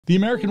The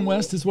American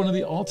West is one of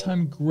the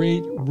all-time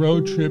great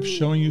road trips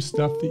showing you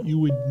stuff that you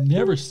would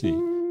never see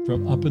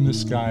from up in the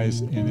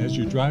skies. And as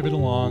you're driving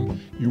along,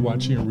 you're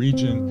watching a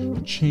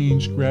region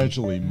change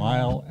gradually,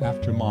 mile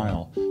after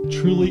mile.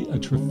 Truly a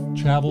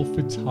travel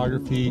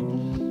photography,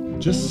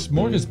 just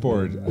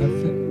smorgasbord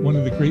of one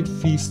of the great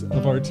feasts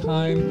of our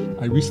time.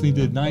 I recently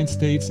did 9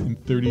 states in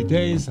 30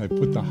 days. I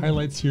put the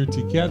highlights here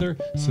together.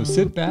 So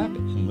sit back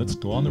and let's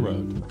go on the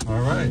road.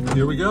 All right,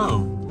 here we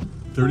go.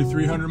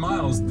 3,300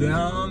 miles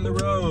down the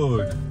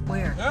road.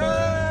 Where?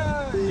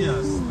 Ah,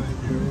 yes,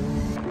 thank you.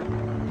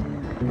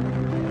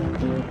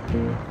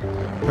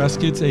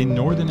 Prescott's a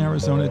northern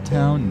Arizona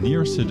town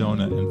near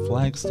Sedona and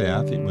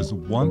Flagstaff. It was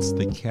once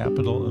the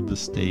capital of the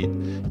state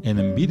and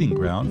a meeting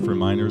ground for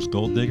miners,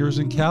 gold diggers,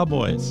 and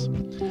cowboys.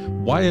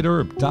 Wyatt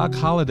Earp, Doc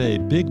Holliday,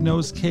 Big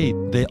Nose Kate,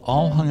 they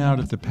all hung out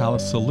at the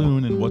Palace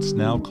Saloon in what's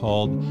now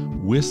called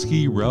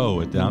Whiskey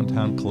Row, a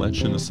downtown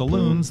collection of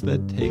saloons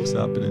that takes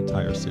up an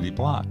entire city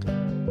block.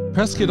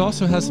 Prescott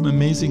also has some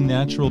amazing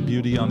natural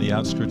beauty on the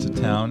outskirts of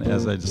town,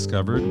 as I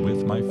discovered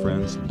with my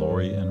friends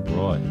Lori and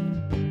Roy.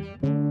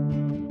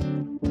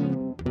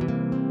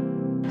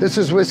 This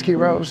is Whiskey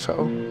Row,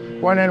 so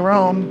when in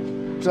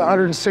Rome, there's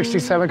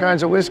 167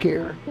 kinds of whiskey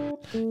here.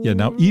 Yeah,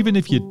 now even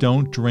if you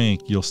don't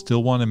drink, you'll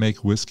still want to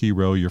make Whiskey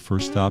Row your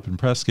first stop in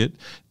Prescott,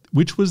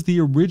 which was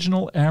the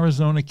original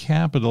Arizona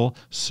capital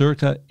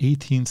circa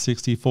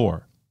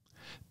 1864.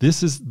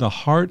 This is the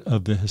heart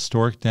of the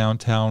historic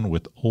downtown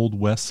with Old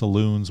West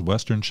saloons,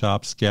 western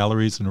shops,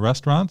 galleries, and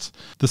restaurants.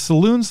 The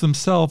saloons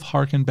themselves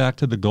harken back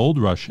to the Gold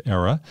Rush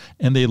era,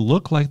 and they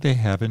look like they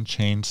haven't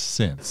changed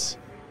since.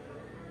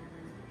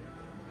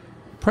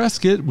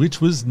 Prescott,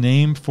 which was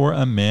named for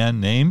a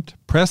man named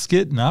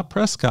Prescott, not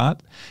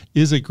Prescott,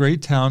 is a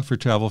great town for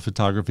travel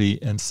photography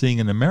and seeing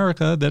an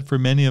America that for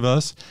many of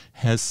us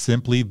has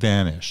simply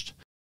vanished.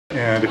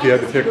 And if you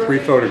had to pick 3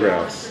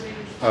 photographs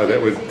that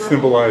would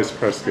symbolize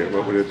Prescott,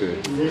 what would it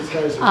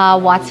be?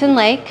 Watson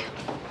Lake,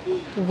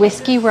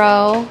 Whiskey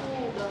Row,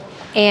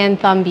 and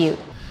Thumb Butte.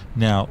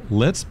 Now,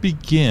 let's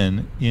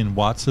begin in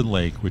Watson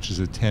Lake, which is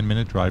a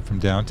 10-minute drive from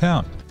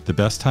downtown. The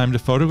best time to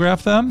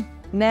photograph them?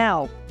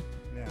 Now.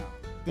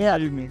 Yeah,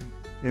 In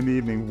the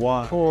evening.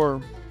 Why?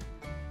 for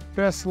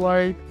best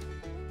light,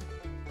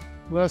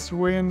 less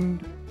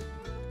wind.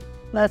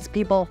 Less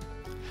people.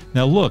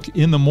 Now look,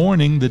 in the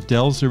morning, the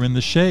dells are in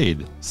the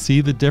shade.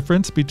 See the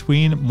difference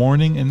between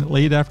morning and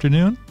late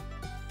afternoon?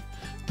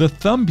 The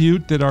Thumb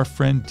Butte that our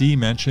friend Dee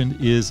mentioned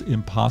is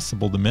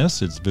impossible to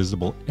miss. It's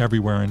visible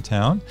everywhere in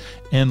town,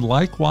 and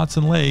like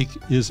Watson Lake,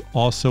 is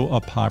also a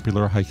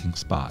popular hiking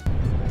spot.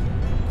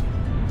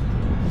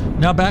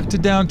 Now back to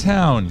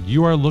downtown.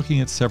 You are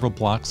looking at several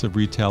blocks of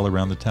retail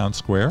around the town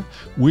square,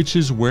 which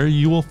is where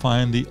you will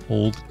find the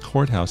old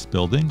courthouse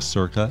building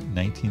circa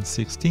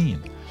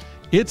 1916.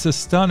 It's a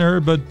stunner,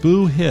 but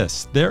boo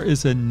hiss, there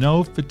is a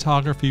no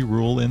photography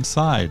rule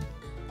inside.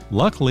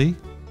 Luckily,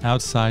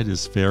 outside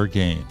is fair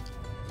game.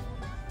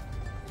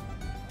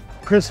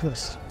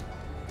 Christmas,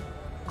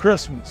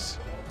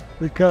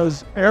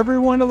 because every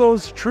one of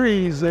those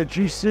trees that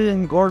you see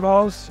in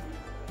courthouse,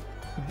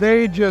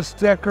 they just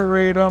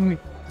decorate them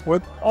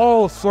with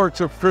all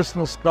sorts of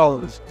Christmas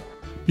colors.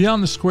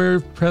 Beyond the square,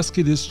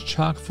 Prescott is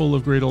chock full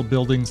of great old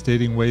buildings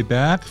dating way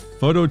back.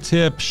 Photo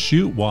tip,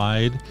 shoot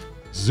wide,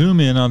 zoom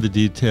in on the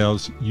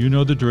details. You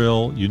know the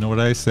drill, you know what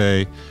I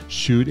say,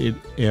 shoot at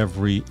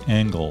every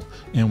angle.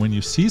 And when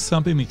you see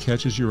something that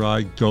catches your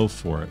eye, go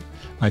for it.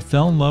 I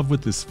fell in love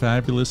with this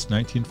fabulous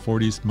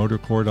 1940s motor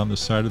court on the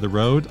side of the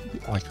road,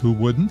 like who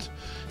wouldn't?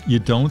 You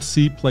don't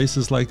see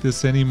places like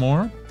this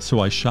anymore,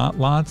 so I shot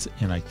lots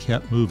and I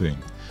kept moving.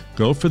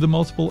 Go for the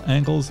multiple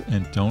angles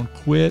and don't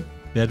quit.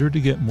 Better to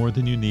get more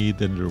than you need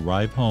than to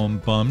arrive home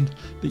bummed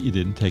that you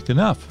didn't take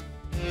enough.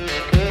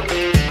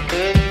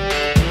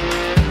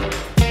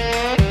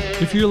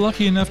 If you're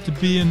lucky enough to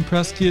be in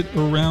Prescott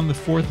around the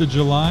 4th of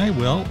July,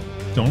 well,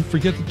 don't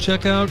forget to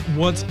check out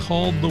what's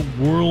called the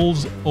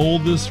world's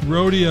oldest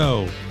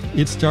rodeo.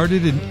 It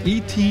started in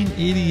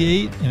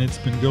 1888 and it's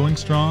been going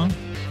strong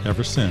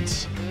ever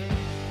since.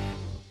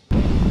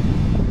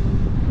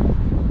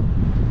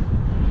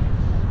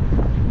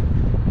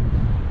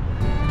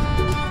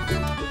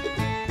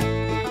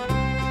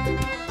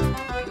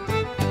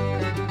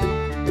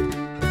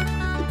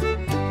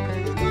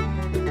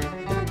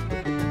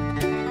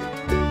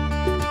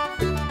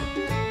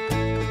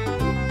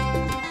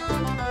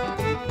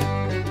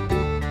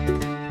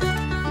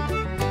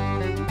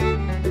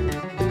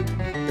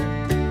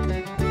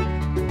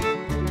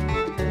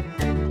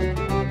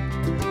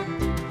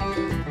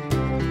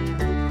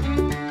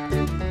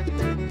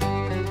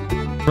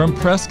 From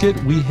Prescott,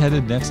 we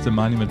headed next to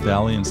Monument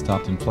Valley and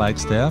stopped in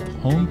Flagstaff,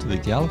 home to the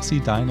Galaxy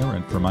Diner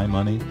and, for my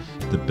money,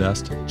 the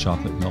best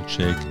chocolate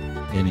milkshake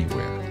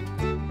anywhere.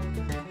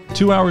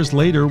 2 hours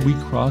later, we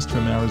crossed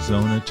from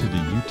Arizona to the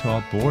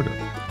Utah border,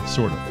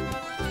 sort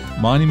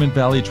of. Monument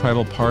Valley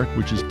Tribal Park,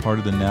 which is part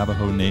of the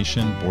Navajo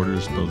Nation,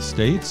 borders both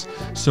states.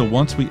 So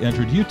once we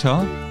entered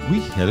Utah, we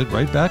headed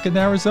right back in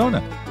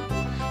Arizona.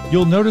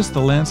 You'll notice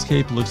the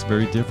landscape looks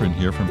very different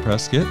here from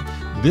Prescott.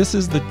 This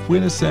is the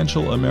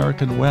quintessential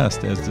American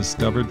West as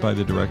discovered by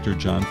the director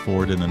John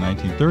Ford in the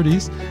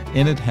 1930s,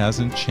 and it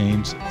hasn't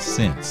changed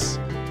since.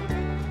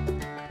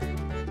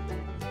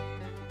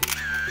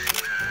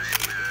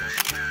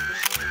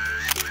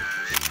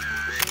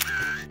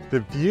 The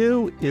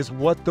view is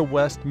what the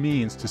West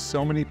means to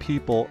so many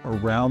people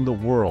around the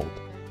world.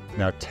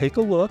 Now take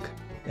a look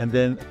and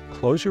then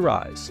close your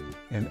eyes.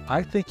 And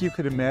I think you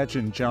could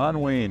imagine John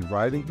Wayne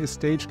riding his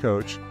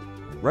stagecoach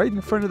right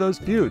in front of those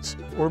buttes,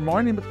 or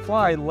Marty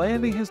McFly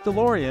landing his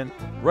DeLorean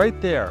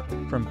right there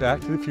from Back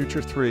to the Future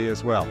 3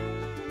 as well.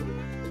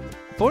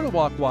 Photo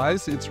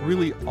walk-wise, it's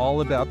really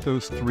all about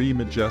those three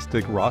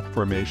majestic rock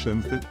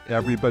formations that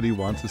everybody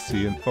wants to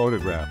see in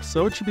photographs.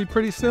 So it should be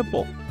pretty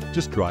simple.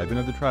 Just drive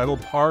into the tribal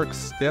park,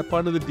 step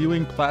onto the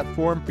viewing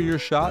platform for your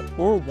shot,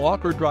 or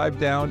walk or drive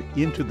down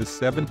into the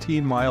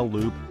 17-mile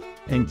loop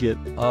and get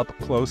up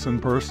close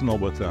and personal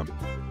with them.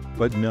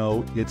 But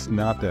no, it's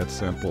not that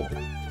simple.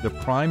 The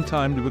prime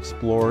time to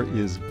explore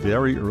is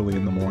very early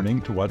in the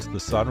morning to watch the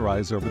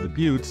sunrise over the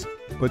buttes,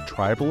 but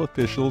tribal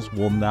officials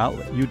will not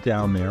let you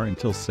down there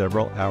until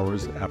several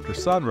hours after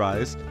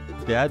sunrise.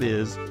 That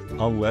is,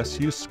 unless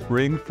you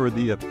spring for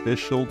the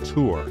official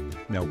tour.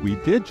 Now, we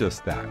did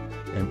just that,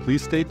 and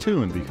please stay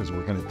tuned because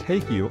we're going to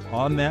take you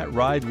on that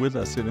ride with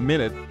us in a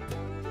minute.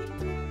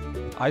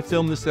 I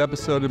filmed this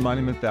episode in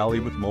Monument Valley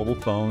with mobile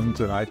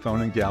phones, an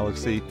iPhone and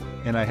Galaxy,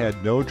 and I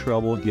had no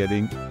trouble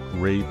getting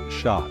great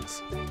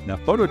shots. Now,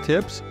 photo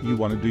tips, you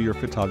want to do your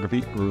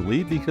photography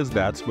early because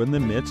that's when the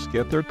mitts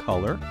get their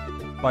color.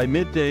 By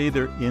midday,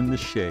 they're in the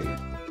shade,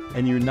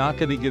 and you're not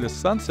going to get a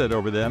sunset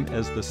over them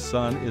as the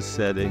sun is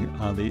setting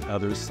on the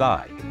other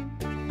side.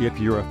 If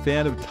you're a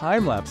fan of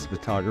time-lapse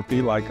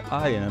photography like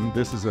I am,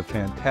 this is a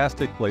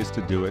fantastic place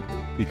to do it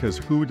because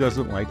who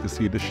doesn't like to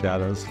see the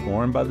shadows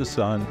formed by the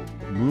sun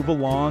move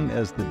along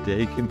as the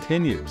day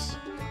continues?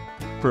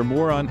 For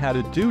more on how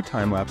to do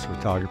time-lapse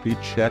photography,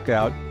 check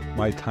out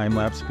my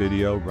time-lapse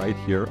video right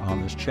here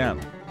on this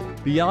channel.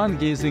 Beyond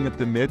gazing at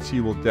the mitts,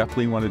 you will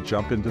definitely want to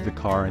jump into the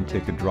car and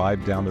take a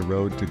drive down the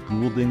road to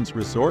Goulding's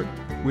Resort,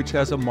 which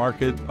has a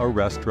market, a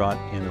restaurant,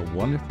 and a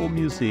wonderful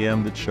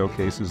museum that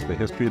showcases the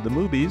history of the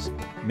movies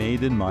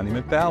made in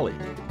Monument Valley.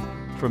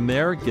 From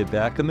there, get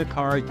back in the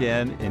car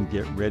again and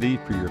get ready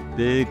for your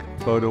big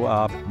photo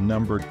op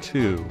number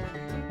 2.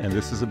 And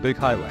this is a big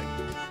highlight.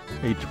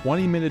 A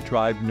 20-minute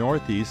drive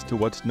northeast to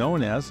what's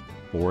known as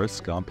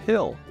Forrest Gump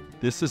Hill.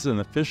 This is an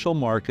official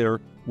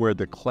marker where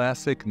the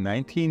classic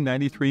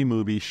 1993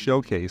 movie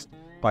showcased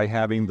by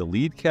having the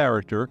lead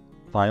character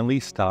finally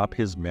stop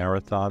his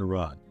marathon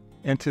run.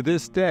 And to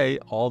this day,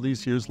 all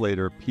these years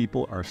later,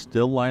 people are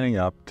still lining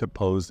up to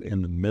pose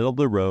in the middle of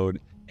the road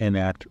and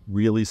act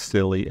really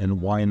silly, and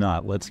why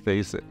not? Let's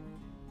face it.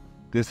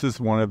 This is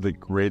one of the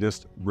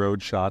greatest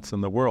road shots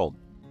in the world.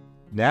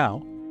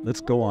 Now,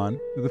 let's go on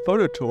to the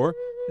photo tour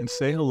and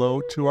say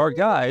hello to our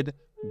guide,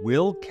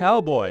 Will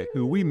Cowboy,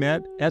 who we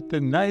met at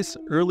the nice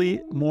early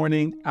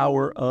morning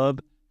hour of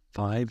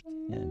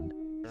 5:10.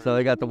 So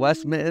I got the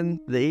West Mitten,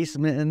 the East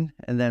Mitten,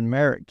 and then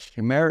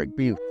Merrick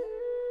Butte.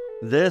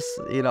 This,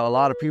 a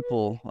lot of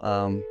people,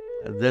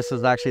 this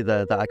is actually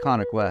the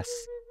iconic West.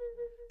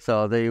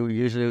 So they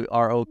usually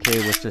are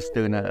okay with just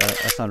doing a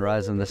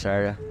sunrise in this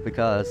area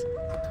because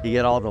you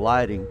get all the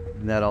lighting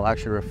and that'll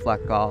actually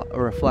reflect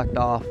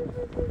off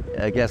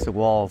against the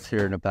walls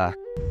here in the back,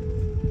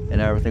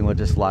 and everything will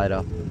just light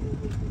up.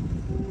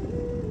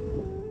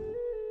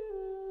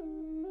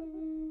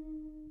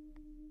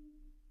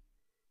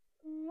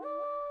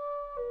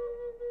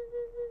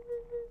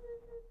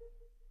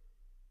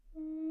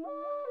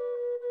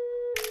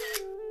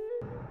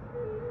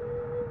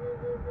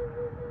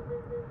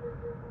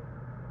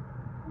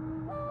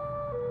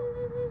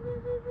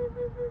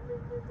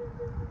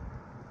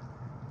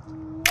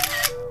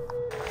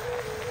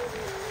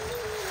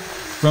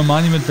 From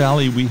Monument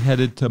Valley, we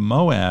headed to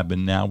Moab,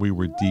 and now we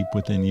were deep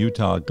within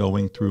Utah,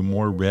 going through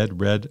more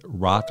red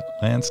rock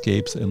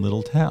landscapes and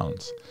little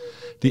towns.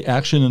 The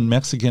action in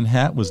Mexican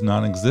Hat was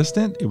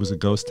non-existent. It was a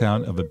ghost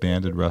town of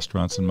abandoned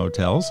restaurants and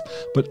motels.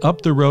 But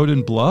up the road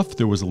in Bluff,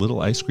 there was a little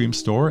ice cream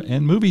store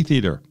and movie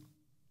theater.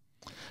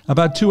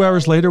 About 2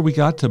 hours later, we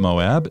got to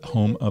Moab,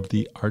 home of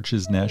the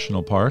Arches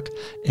National Park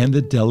and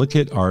the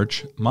Delicate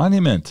Arch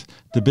Monument.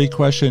 The big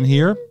question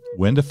here,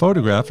 when to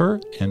photograph her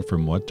and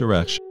from what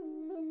direction?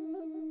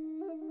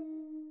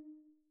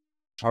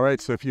 All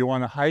right, so if you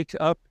want to hike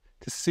up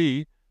to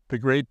see the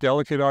Great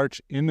Delicate Arch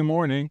in the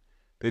morning,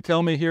 they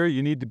tell me here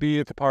you need to be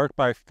at the park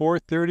by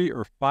 4:30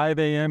 or 5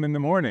 a.m. in the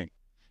morning.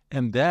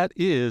 And that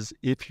is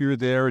if you're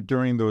there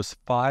during those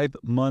 5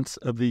 months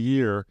of the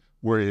year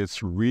where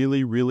it's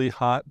really, really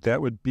hot.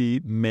 That would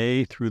be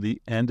May through the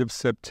end of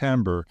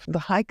September.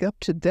 The hike up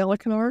to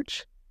Delicate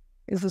Arch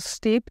is a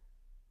steep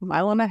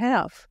 1.5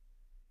 miles.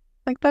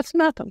 Like, that's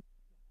nothing.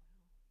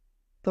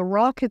 The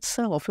rock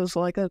itself is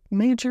like a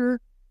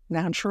major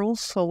natural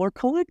solar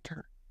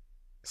collector.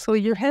 So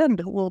your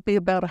head will be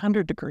about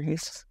 100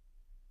 degrees.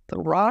 The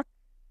rock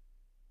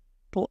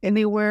will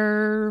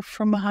anywhere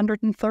from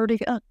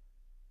 130 up.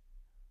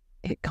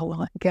 It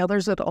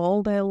gathers it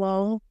all day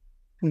long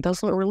and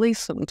doesn't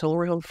release it until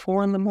around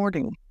 4 in the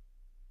morning,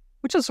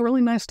 which is a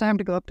really nice time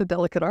to go up to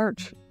Delicate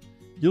Arch.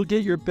 You'll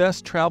get your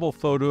best travel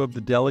photo of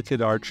the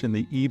Delicate Arch in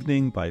the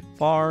evening by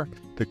far.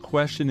 The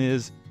question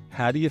is,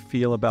 how do you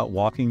feel about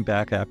walking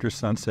back after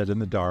sunset in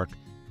the dark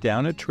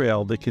down a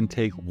trail that can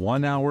take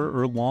 1 hour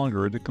or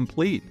longer to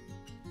complete?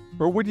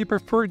 Or would you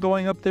prefer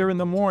going up there in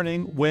the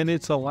morning when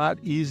it's a lot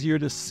easier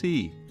to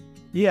see?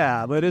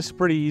 Yeah, but it's a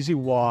pretty easy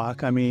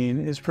walk. I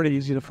mean, it's pretty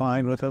easy to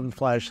find with a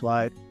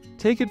flashlight.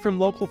 Take it from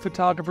local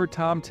photographer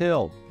Tom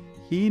Till.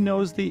 He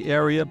knows the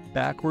area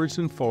backwards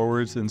and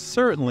forwards and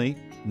certainly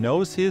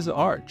knows his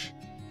arch.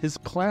 His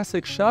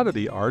classic shot of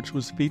the arch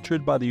was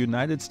featured by the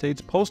United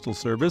States Postal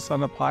Service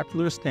on a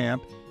popular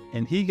stamp,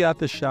 and he got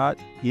the shot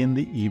in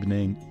the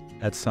evening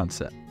at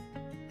sunset.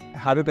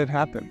 How did that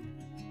happen?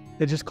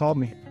 They just called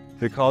me.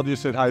 They called you,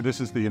 said, "Hi,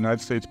 this is the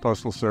United States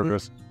Postal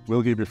Service.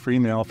 We'll give you free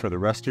mail for the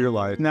rest of your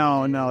life."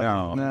 No.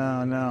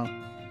 No.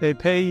 They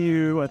pay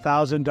you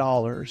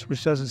 $1,000,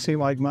 which doesn't seem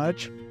like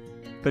much,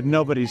 but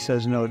nobody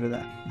says no to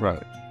that.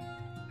 Right.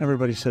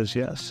 Everybody says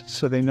yes.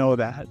 So they know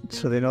that.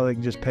 So they know they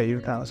can just pay you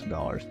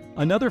 $1,000.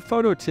 Another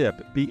photo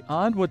tip,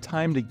 beyond what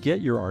time to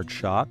get your arch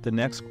shot, the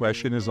next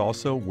question is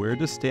also where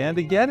to stand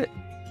to get it.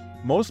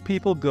 Most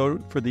people go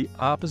for the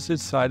opposite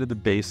side of the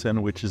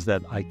basin, which is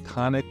that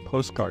iconic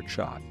postcard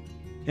shot.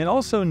 And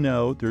also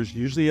know there's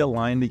usually a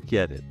line to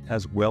get it,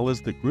 as well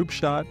as the group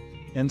shot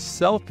and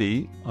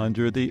selfie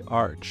under the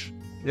arch.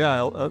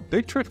 Yeah, a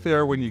big trick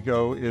there when you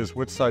go is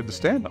which side to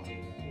stand on,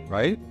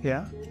 right?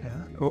 Yeah.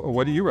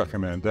 What do you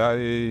recommend?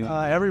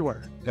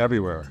 Everywhere.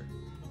 Everywhere.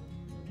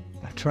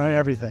 Try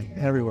everything,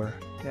 everywhere.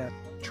 Yeah.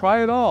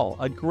 Try it all.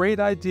 A great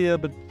idea,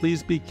 but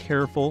please be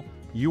careful.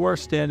 You are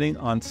standing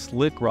on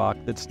slick rock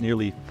that's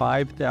nearly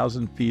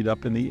 5,000 feet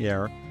up in the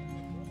air.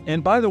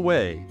 And by the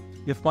way,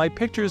 if my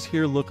pictures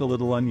here look a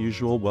little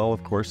unusual, well,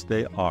 of course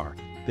they are.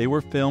 They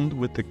were filmed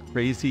with the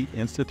crazy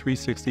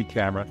Insta360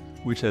 camera,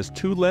 which has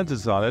 2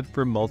 lenses on it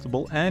for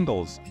multiple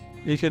angles.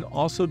 It can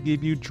also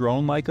give you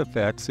drone-like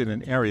effects in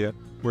an area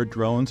where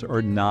drones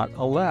are not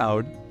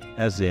allowed,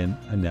 as in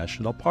a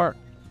national park.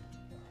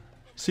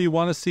 So you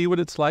want to see what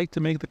it's like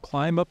to make the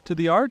climb up to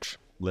the arch?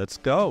 Let's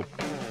go.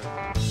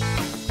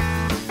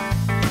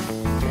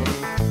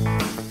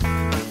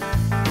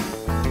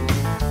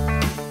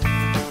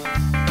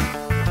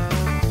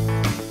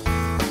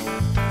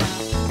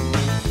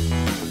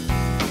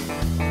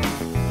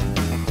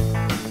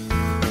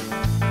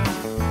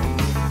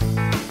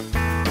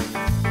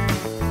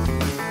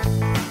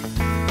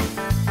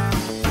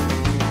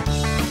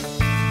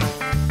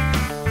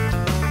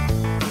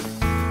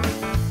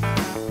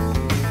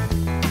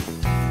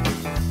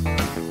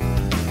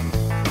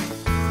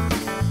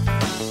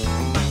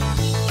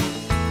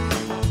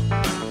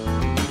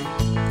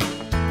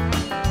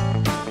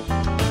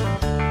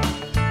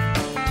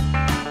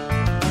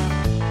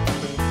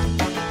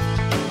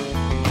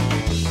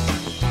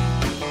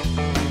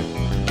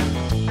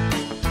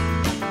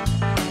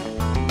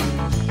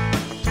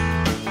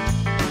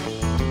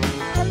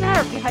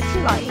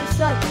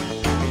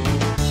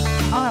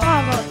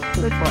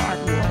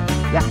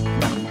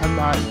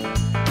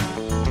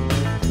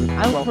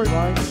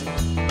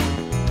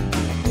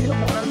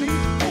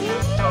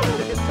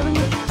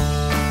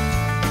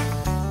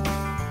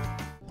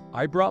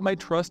 I brought my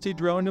trusty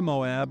drone to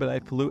Moab and I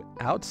flew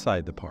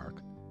outside the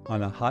park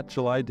on a hot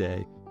July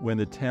day when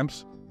the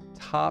temps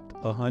topped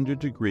 100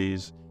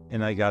 degrees,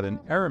 and I got an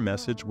error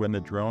message when the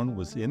drone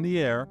was in the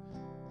air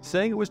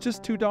saying it was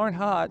just too darn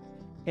hot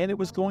and it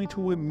was going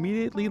to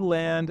immediately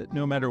land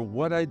no matter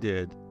what I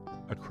did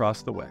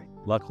across the way.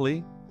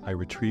 Luckily, I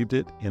retrieved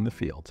it in the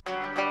field.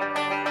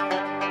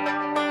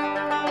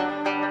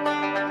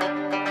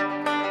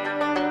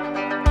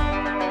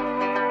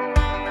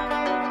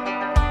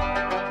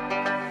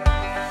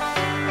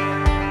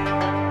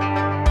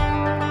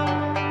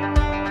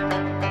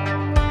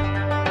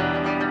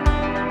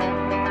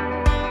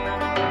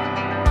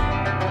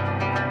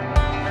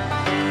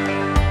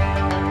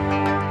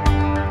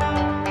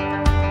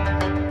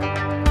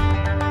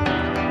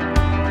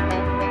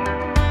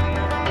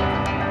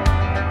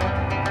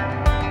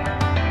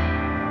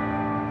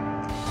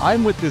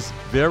 I'm with this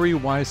very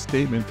wise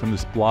statement from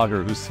this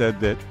blogger who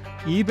said that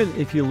even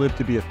if you live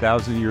to be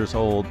 1,000 years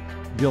old,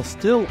 you'll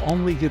still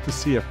only get to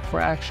see a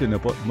fraction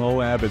of what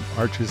Moab and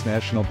Arches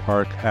National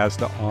Park has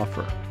to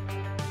offer.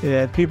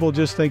 Yeah, people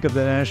just think of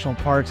the national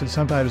parks and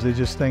sometimes they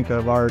just think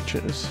of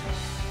arches.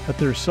 But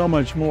there's so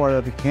much more.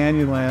 That the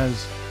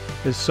Canyonlands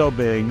is so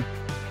big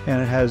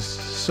and it has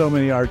so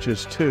many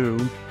arches too.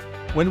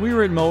 When we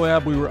were at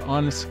Moab, we were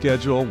on a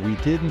schedule. We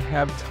didn't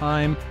have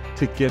time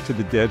to get to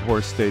the Dead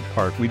Horse State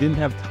Park. We didn't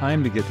have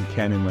time to get to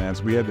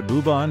Canyonlands. We had to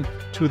move on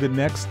to the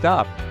next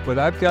stop. But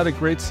I've got a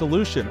great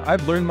solution.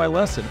 I've learned my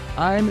lesson.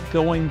 I'm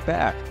going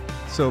back.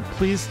 So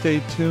please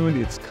stay tuned.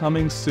 It's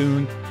coming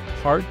soon.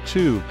 Part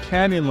 2,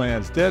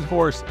 Canyonlands, Dead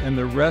Horse, and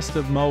the rest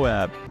of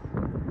Moab.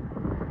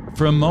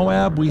 From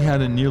Moab, we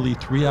had a nearly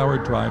 3-hour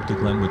drive to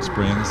Glenwood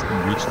Springs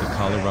and reached the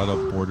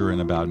Colorado border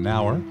in about an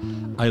hour.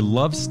 I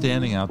love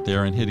standing out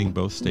there and hitting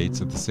both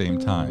states at the same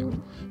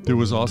time. There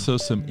was also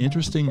some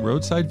interesting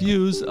roadside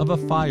views of a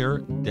fire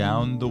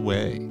down the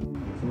way.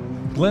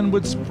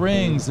 Glenwood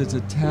Springs is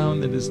a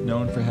town that is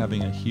known for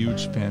having a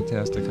huge,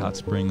 fantastic hot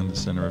spring in the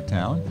center of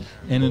town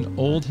and an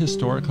old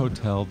historic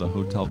hotel, the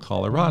Hotel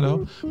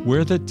Colorado,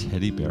 where the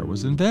teddy bear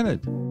was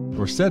invented,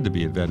 or said to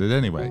be invented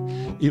anyway.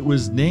 It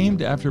was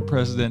named after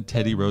President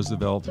Teddy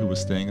Roosevelt, who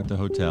was staying at the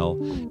hotel,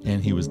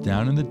 and he was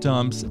down in the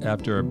dumps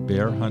after a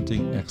bear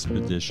hunting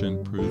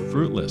expedition proved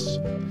fruitless.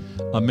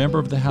 A member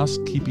of the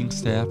housekeeping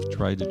staff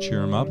tried to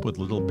cheer him up with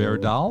a little bear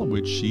doll,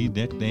 which she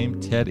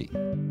nicknamed Teddy.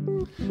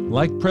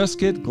 Like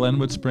Prescott,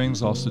 Glenwood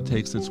Springs also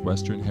takes its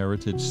Western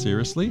heritage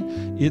seriously.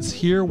 It's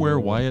here where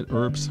Wyatt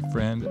Earp's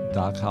friend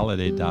Doc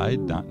Holliday died,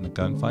 not in a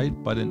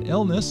gunfight, but in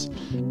illness,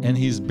 and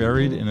he's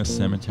buried in a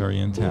cemetery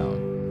in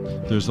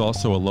town. There's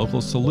also a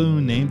local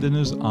saloon named in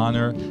his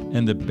honor,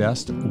 and the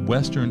best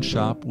Western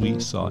shop we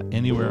saw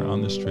anywhere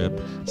on this trip.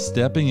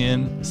 Stepping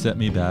in set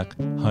me back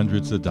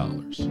hundreds of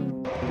dollars.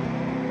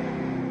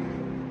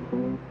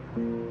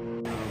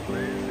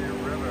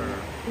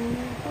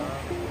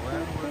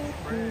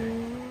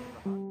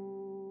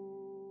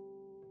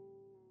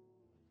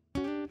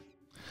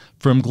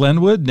 From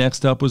Glenwood,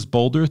 next up was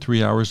Boulder,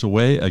 3 hours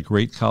away, a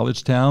great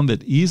college town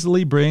that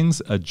easily brings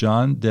a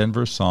John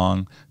Denver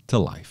song to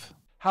life.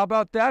 How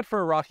about that for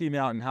a Rocky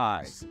Mountain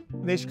High?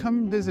 They should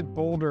come visit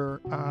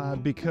Boulder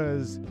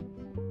because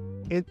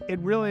it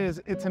really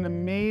is, it's an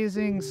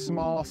amazing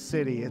small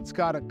city. It's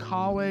got a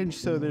college,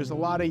 so there's a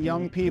lot of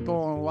young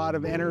people and a lot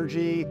of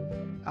energy.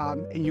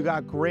 And you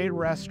got great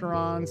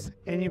restaurants,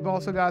 and you've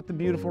also got the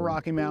beautiful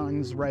Rocky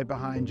Mountains right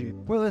behind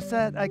you. Well, it's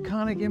that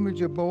iconic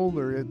image of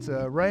Boulder. It's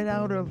right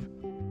out of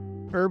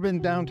urban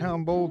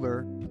downtown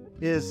Boulder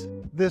is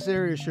this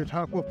area,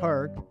 Chautauqua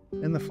Park,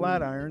 and the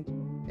Flatiron,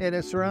 and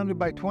it's surrounded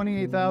by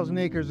 28,000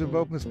 acres of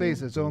open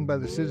space that's owned by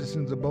the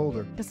citizens of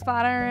Boulder. Because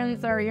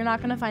Flatirons you're not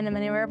going to find them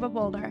anywhere but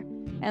Boulder,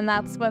 and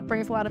that's what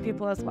brings a lot of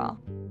people as well.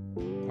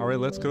 All right,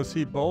 let's go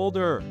see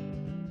Boulder.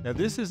 Now,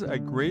 this is a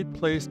great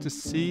place to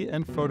see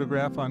and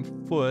photograph on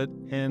foot,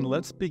 and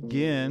let's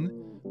begin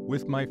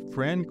with my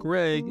friend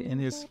Greg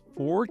and his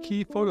 4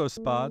 key photo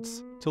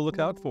spots to look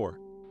out for.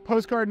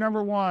 Postcard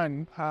number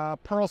 1,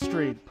 Pearl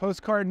Street.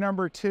 Postcard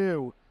number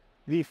 2,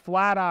 the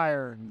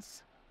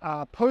Flatirons.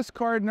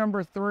 Postcard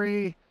number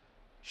 3,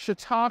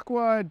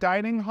 Chautauqua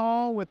Dining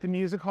Hall with the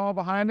music hall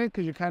behind it,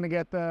 because you kind of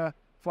get the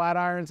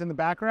Flatirons in the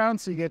background,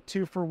 so you get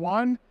 2 for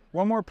 1.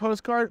 One more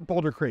postcard,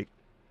 Boulder Creek.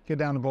 Get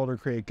down to Boulder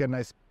Creek, get a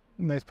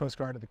nice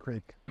postcard of the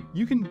creek.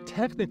 You can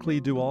technically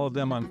do all of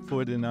them on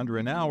foot in under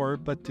an hour,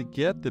 but to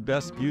get the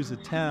best views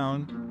of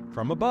town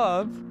from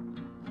above,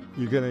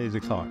 you're going to need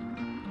a car.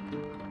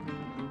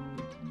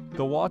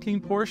 The walking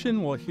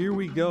portion, well, here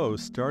we go,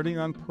 starting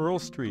on Pearl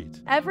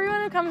Street.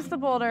 Everyone who comes to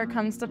Boulder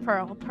comes to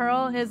Pearl.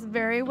 Pearl is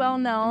very well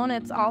known.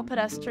 It's all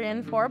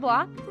pedestrian, 4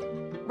 blocks.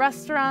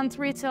 Restaurants,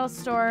 retail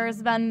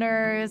stores,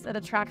 vendors. It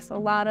attracts a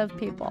lot of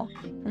people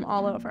from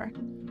all over.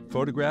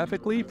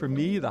 Photographically, for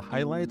me, the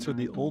highlights are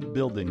the old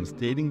buildings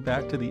dating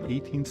back to the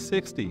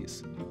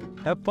 1860s.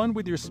 Have fun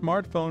with your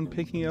smartphone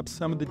picking up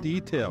some of the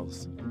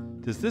details.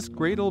 Does this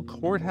great old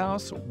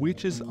courthouse,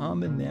 which is on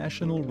the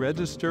National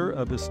Register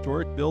of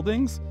Historic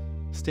Buildings,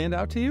 stand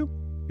out to you?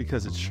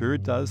 Because it sure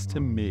does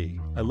to me.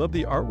 I love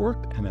the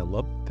artwork and I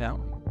love the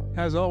fountain.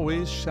 As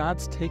always,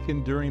 shots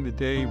taken during the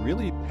day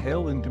really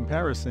pale in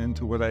comparison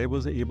to what I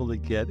was able to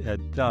get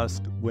at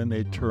dusk when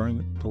they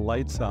turned the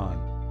lights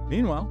on.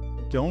 Meanwhile,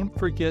 don't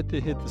forget to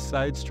hit the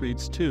side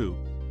streets too.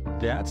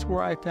 That's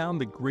where I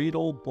found the great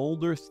old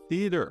Boulder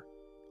Theater.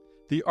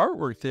 The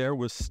artwork there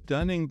was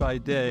stunning by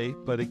day,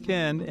 but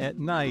again, at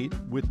night,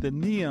 with the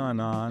neon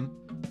on,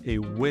 a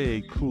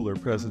way cooler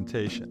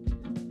presentation.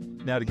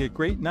 Now, to get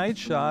great night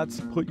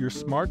shots, put your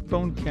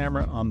smartphone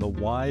camera on the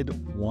wide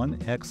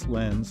 1x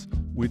lens,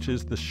 which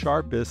is the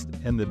sharpest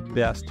and the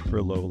best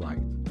for low light.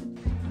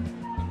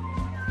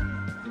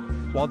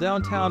 While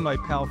downtown, my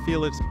pal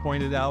Felix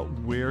pointed out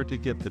where to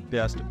get the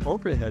best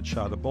overhead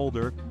shot of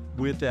Boulder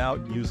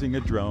without using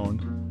a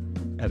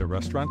drone at a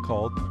restaurant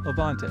called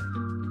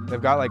Avante.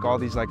 They've got all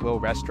these little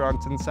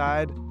restaurants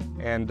inside,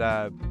 and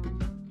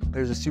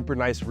there's a super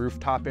nice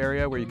rooftop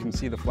area where you can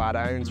see the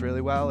Flatirons really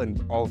well and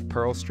all of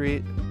Pearl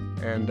Street,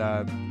 and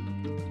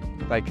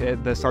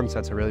the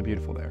sunsets are really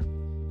beautiful there.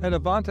 At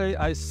Avante,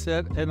 I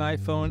set an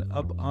iPhone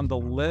up on the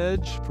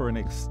ledge for an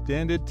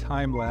extended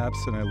time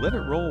lapse, and I let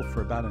it roll for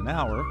about an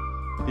hour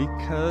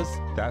because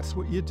that's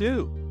what you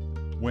do.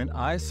 When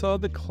I saw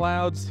the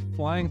clouds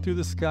flying through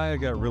the sky, I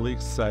got really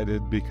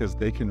excited because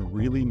they can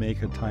really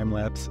make a time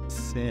lapse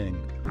sing.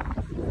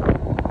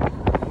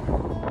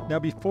 Now,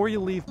 before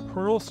you leave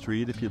Pearl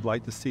Street, if you'd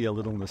like to see a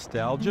little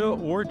nostalgia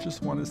or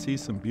just want to see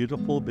some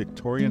beautiful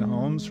Victorian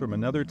homes from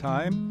another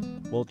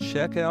time, well,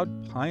 check out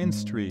Pine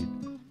Street.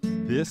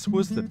 This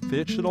was the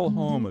fictional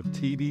home of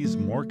TV's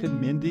Mork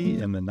and Mindy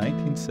in the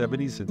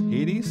 1970s and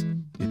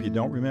 80s. If you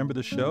don't remember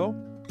the show,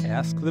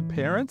 ask the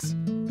parents.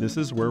 This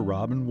is where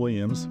Robin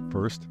Williams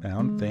first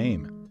found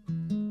fame.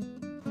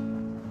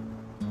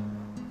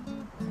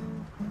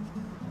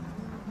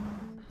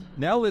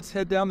 Now let's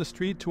head down the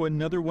street to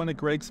another one of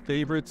Greg's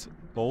favorites,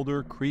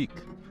 Boulder Creek.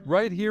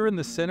 Right here in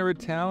the center of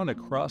town,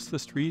 across the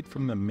street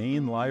from the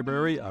main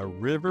library, a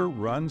river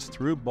runs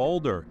through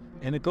Boulder,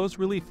 and it goes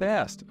really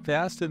fast,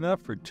 fast enough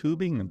for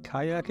tubing and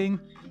kayaking.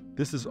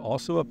 This is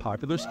also a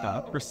popular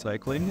spot for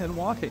cycling and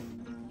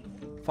walking.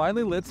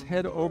 Finally, let's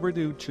head over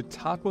to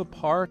Chautauqua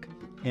Park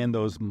and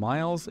those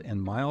miles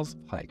and miles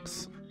of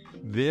hikes.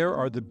 There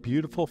are the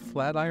beautiful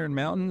Flatiron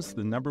Mountains,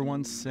 the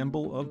 #1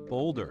 symbol of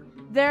Boulder.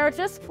 They're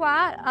just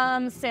flat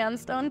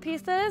sandstone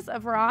pieces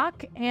of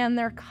rock, and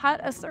they're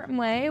cut a certain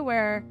way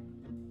where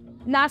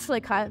naturally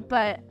cut,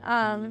 but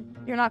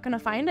you're not going to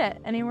find it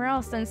anywhere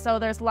else. And so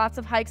there's lots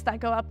of hikes that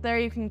go up there.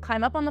 You can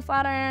climb up on the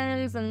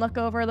Flatirons and look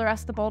over the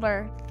rest of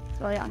Boulder.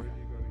 So yeah.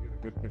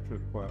 Good picture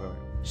of the Flatiron.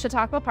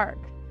 Chautauqua Park.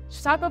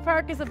 Chautauqua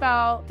Park is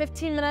about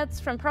 15 minutes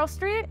from Pearl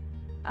Street.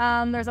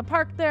 There's a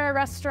park there,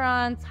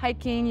 restaurants,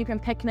 hiking, you can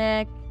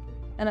picnic,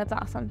 and it's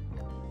awesome.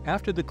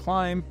 After the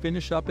climb,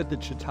 finish up at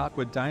the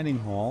Chautauqua Dining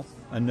Hall,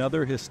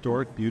 another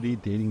historic beauty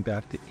dating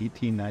back to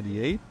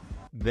 1898.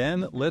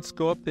 Then let's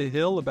go up the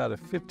hill about a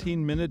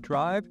 15-minute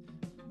drive.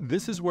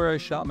 This is where I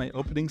shot my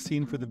opening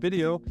scene for the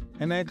video,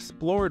 and I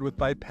explored with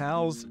my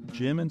pals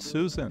Jim and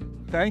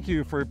Susan. Thank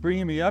you for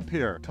bringing me up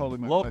here. Totally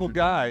my Local pleasure.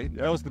 guy,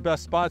 that was the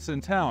best spots in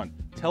town.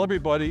 Tell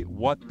everybody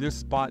what this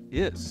spot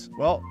is.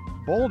 Well,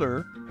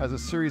 Boulder has a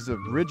series of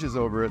ridges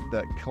over it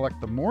that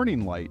collect the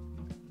morning light,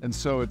 and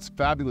so it's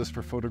fabulous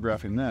for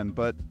photographing then.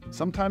 But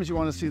sometimes you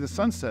want to see the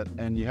sunset,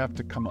 and you have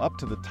to come up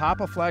to the top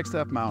of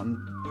Flagstaff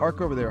Mountain,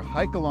 park over there,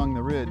 hike along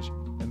the ridge,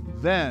 and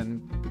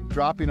then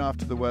dropping off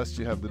to the west,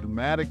 you have the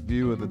dramatic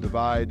view of the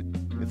divide.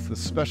 It's the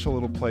special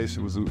little place.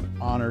 It was an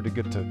honor to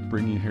get to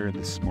bring you here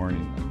this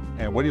morning.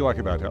 And what do you like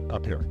about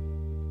up here?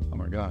 Oh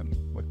my God,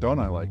 what don't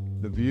I like?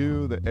 The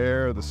view, the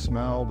air, the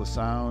smell, the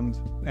sound.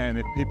 And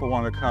if people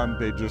want to come,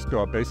 they just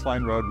go up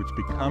Baseline Road, which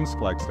becomes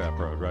Flagstaff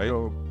Road, right?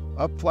 Go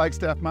up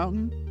Flagstaff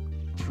Mountain,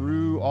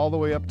 through all the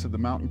way up to the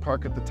mountain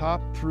park at the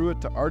top, through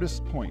it to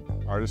Artist Point.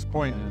 Artist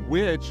Point,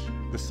 which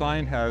the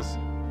sign has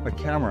a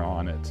camera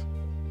on it,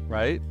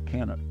 right?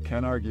 Can't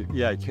argue.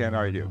 Yeah, can't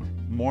argue.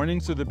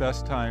 Mornings are the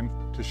best time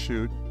to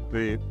shoot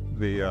the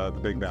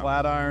big mountain.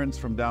 Flatirons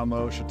from down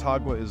low.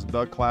 Chautauqua is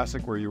the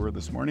classic where you were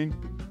this morning.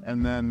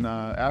 And then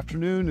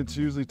afternoon, it's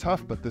usually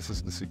tough, but this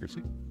is the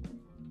secrecy.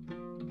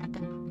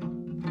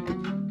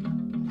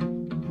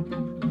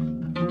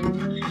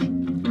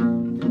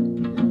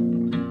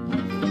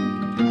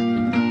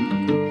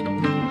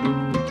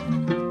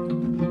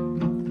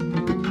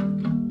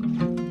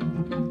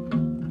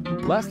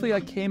 Lastly, I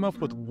came up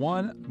with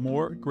one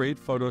more great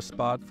photo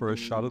spot for a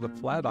shot of the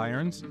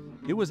Flatirons.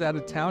 It was out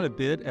of town a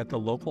bit at the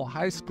local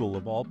high school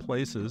of all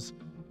places,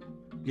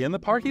 in the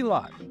parking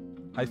lot.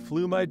 I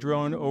flew my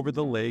drone over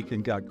the lake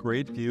and got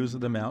great views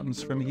of the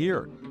mountains from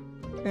here.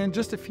 And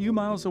just a few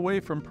miles away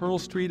from Pearl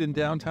Street in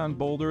downtown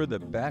Boulder, the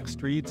back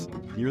streets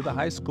near the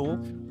high school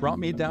brought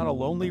me down a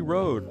lonely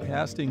road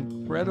past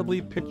incredibly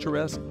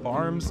picturesque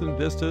farms and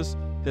vistas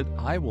that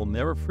I will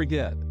never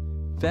forget.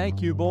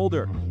 Thank you,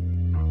 Boulder.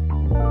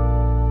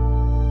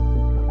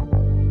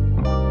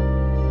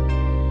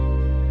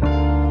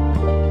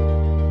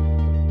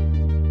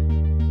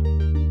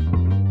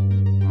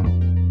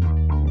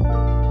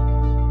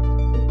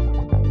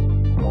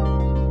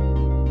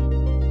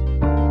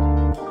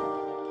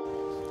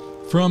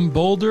 From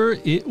Boulder,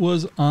 it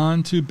was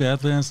on to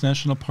Badlands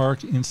National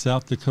Park in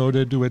South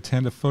Dakota to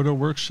attend a photo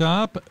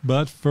workshop.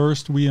 But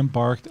first, we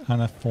embarked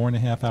on a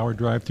 4.5-hour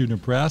drive through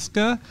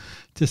Nebraska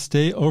to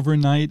stay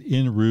overnight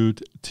en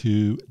route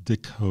to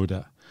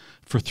Dakota.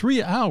 For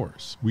 3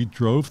 hours, we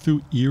drove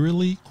through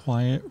eerily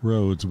quiet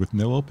roads with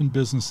no open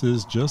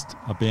businesses, just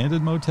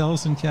abandoned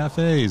motels and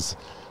cafes.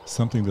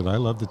 Something that I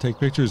love to take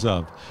pictures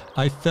of.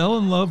 I fell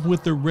in love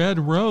with the red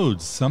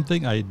roads,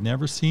 something I had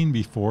never seen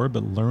before,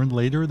 but learned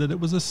later that it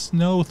was a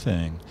snow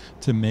thing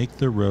to make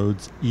the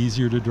roads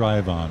easier to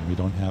drive on. We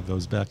don't have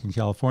those back in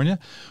California.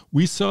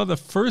 We saw the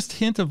first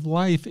hint of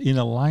life in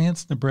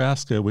Alliance,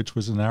 Nebraska, which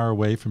was an hour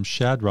away from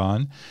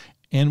Chadron,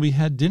 and we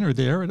had dinner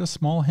there at a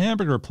small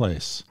hamburger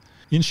place.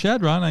 In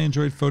Chadron, I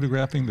enjoyed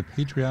photographing the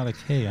patriotic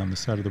hay on the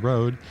side of the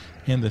road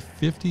and the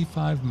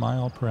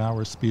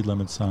 55-mile-per-hour speed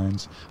limit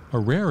signs, a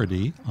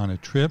rarity on a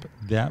trip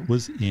that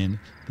was in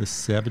the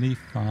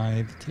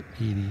 75 to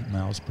 80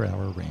 miles per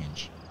hour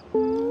range.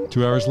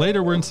 2 hours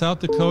later, we're in South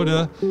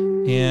Dakota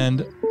and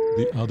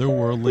the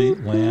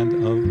otherworldly land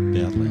of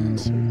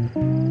Badlands.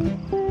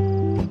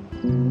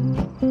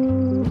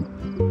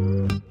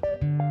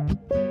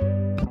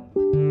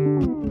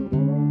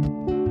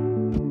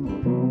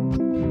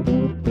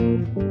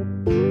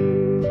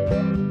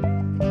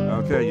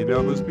 Okay, you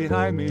know who's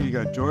behind me. You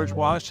got George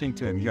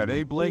Washington, you got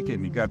Abe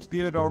Lincoln, you got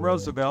Theodore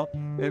Roosevelt,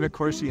 and of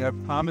course you have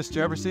Thomas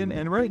Jefferson,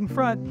 and right in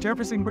front,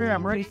 Jefferson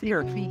Graham, right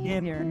here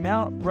in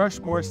Mount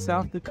Rushmore,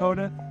 South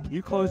Dakota.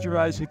 You close your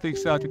eyes, you think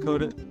South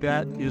Dakota,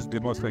 that is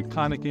the most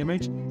iconic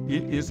image.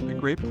 It is a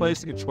great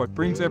place. It's what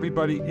brings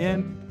everybody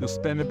in. You'll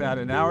spend about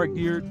an hour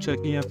here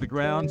checking out the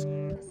grounds.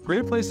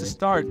 Great place to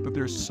start, but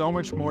there's so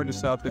much more to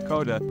South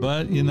Dakota.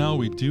 But, you know,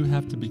 we do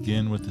have to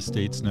begin with the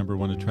state's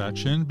 #1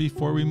 attraction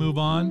before we move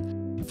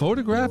on.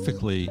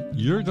 Photographically,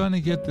 you're going to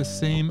get the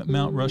same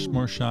Mount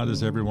Rushmore shot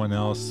as everyone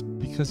else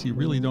because you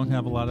really don't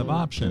have a lot of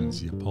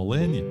options. You pull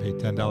in, you pay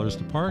 $10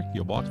 to park,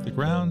 you walk the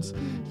grounds,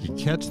 you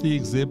catch the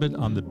exhibit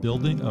on the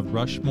building of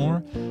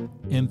Rushmore,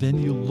 and then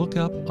you look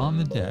up on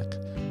the deck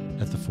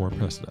at the 4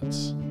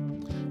 presidents.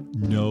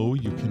 No,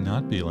 you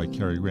cannot be like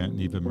Cary Grant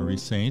and Eva Marie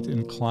Saint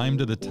and climb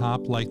to the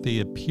top like they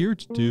appear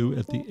to do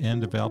at the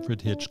end of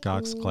Alfred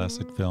Hitchcock's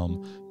classic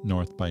film,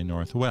 North by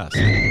Northwest.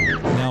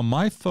 Now,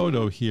 my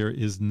photo here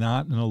is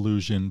not an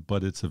illusion,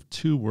 but it's of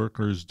 2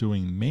 workers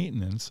doing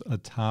maintenance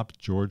atop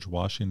George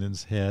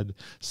Washington's head.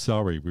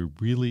 Sorry, we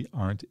really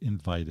aren't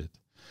invited.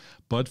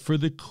 But for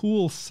the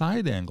cool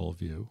side angle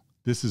view,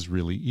 this is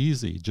really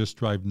easy. Just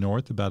drive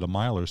north about a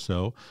mile or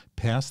so,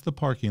 past the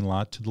parking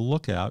lot to the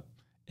lookout,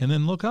 and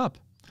then look up.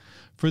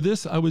 For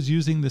this, I was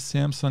using the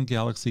Samsung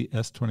Galaxy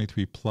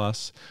S23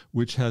 Plus,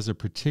 which has a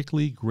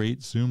particularly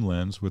great zoom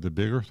lens with a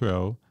bigger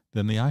throw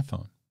than the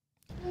iPhone.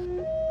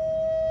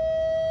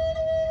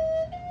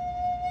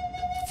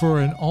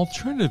 For an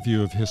alternative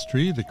view of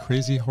history, the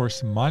Crazy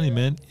Horse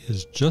Monument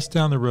is just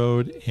down the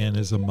road and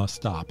is a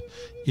must-stop.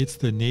 It's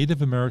the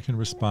Native American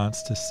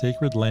response to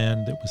sacred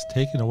land that was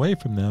taken away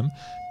from them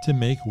to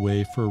make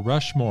way for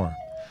Rushmore.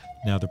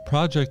 Now, the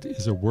project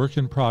is a work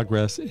in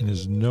progress and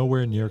is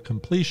nowhere near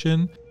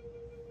completion,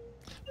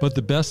 but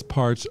the best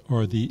parts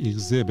are the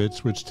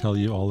exhibits, which tell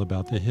you all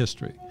about the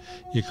history.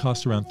 It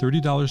costs around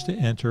 $30 to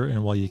enter,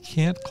 and while you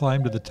can't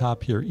climb to the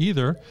top here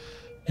either,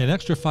 an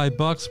extra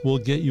 $5 will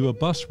get you a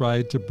bus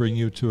ride to bring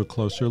you to a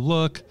closer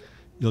look.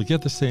 You'll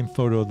get the same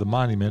photo of the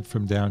monument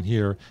from down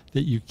here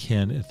that you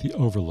can at the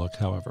overlook,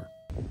 however.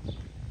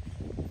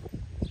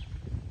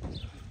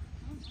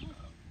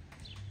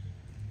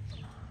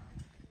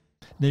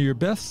 Now, your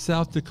best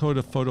South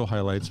Dakota photo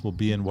highlights will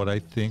be in what I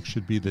think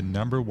should be the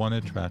 #1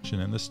 attraction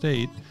in the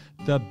state,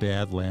 the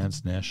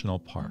Badlands National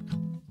Park.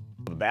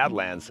 The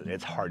Badlands,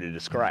 it's hard to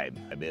describe.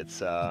 I mean,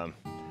 it's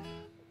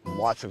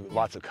lots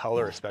of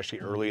color, especially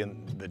early in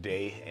the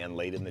day and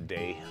late in the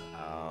day.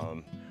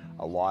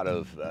 A lot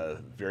of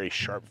very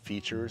sharp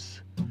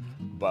features.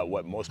 But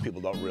what most people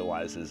don't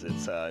realize is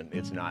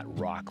it's not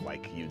rock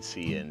like you'd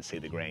see in, say,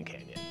 the Grand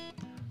Canyon.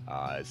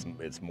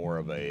 It's more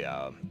of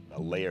a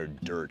layered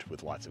dirt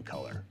with lots of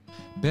color.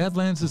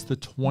 Badlands is the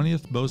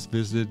 20th most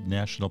visited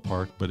national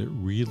park, but it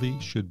really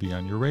should be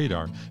on your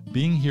radar.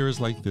 Being here is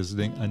like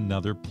visiting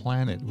another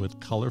planet with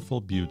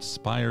colorful buttes,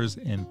 spires,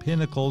 and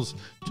pinnacles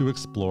to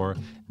explore.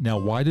 Now,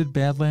 why did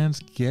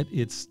Badlands get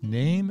its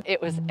name? It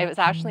was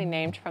actually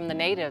named from the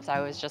natives,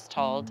 I was just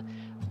told,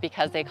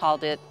 because they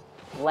called it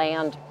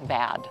land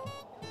bad.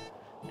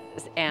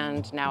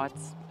 And now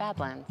it's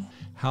Badlands.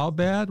 How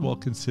bad? Well,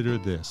 consider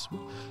this.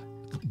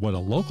 What a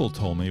local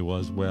told me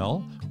was,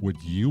 well,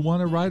 would you want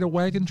to ride a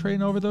wagon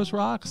train over those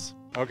rocks?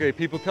 Okay,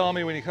 people tell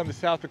me when you come to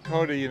South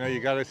Dakota, you know, you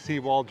got to see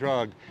Wall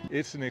Drug.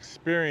 It's an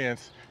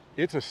experience.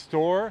 It's a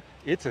store.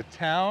 It's a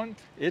town.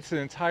 It's an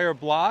entire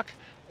block.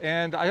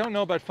 And I don't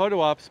know about photo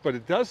ops, but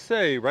it does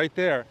say right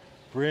there,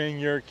 bring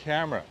your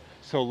camera.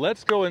 So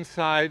let's go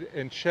inside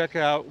and check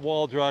out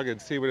Wall Drug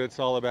and see what it's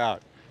all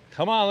about.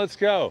 Come on, let's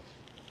go.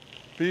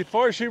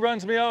 Before she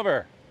runs me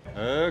over.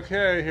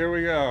 Okay, here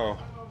we go.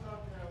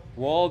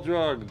 Wall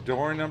Drug,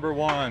 door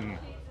 #1.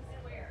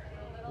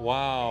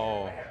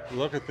 Wow,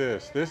 look at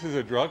this. This is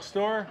a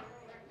drugstore?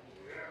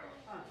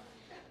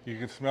 You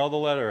can smell the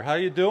letter. How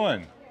you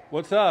doing?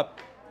 What's up?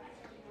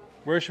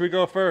 Where should we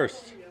go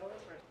first?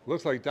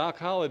 Looks like Doc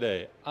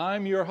Holliday.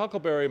 I'm your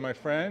Huckleberry, my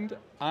friend.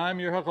 I'm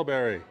your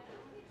Huckleberry.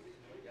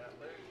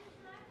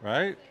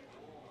 Right?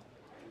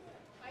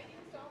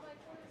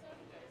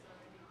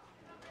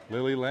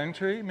 Lily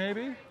Langtree,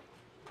 maybe?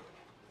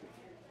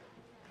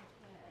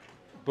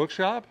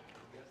 Bookshop?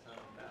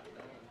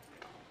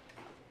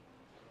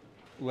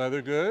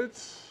 Leather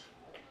goods?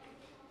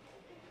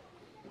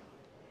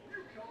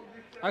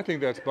 I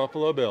think that's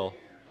Buffalo Bill.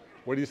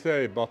 What do you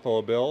say,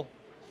 Buffalo Bill?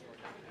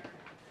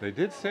 They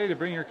did say to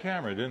bring your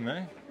camera, didn't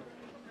they?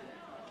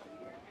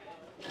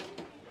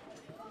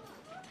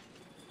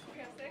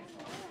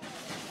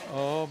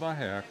 Oh, my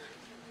heck.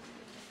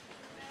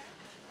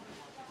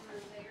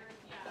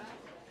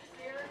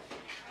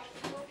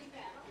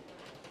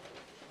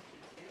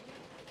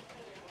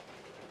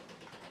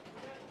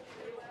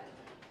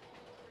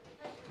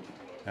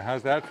 Now,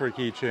 how's that for a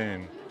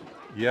keychain?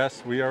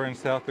 Yes, we are in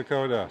South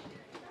Dakota.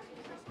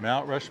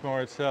 Mount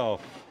Rushmore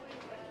itself.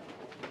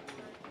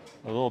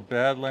 A little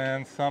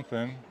Badlands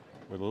something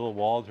with a little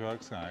Wall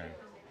Drug sign.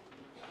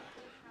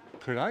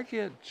 Could I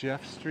get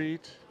Jeff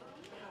Street?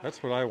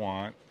 That's what I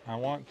want. I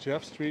want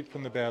Jeff Street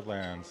from the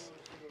Badlands,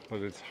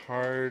 but it's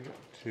hard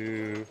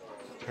to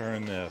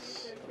turn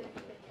this.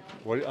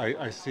 What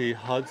I see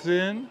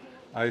Hudson,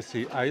 I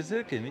see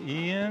Isaac and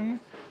Ian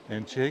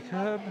and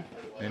Jacob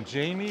and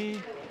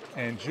Jamie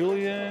and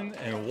Julian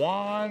and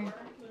Juan,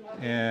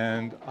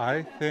 and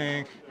I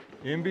think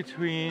in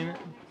between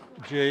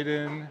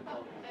Jaden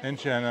and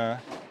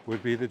Jenna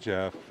would be the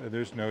Jeff, and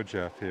there's no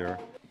Jeff here.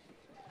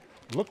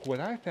 Look what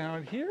I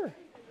found here.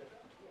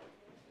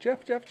 Jeff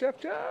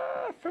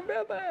from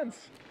Badlands.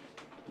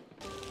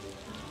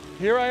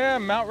 Here I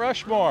am, Mount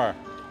Rushmore.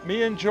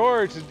 Me and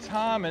George and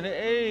Tom and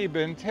Abe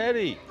and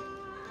Teddy.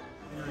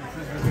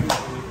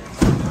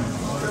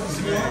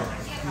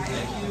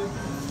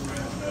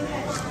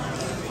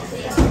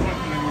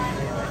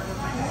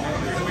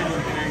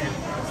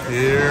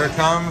 Here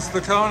comes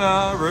the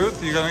Kona.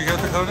 Ruth, you gonna get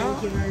the Kona?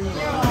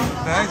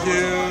 Thank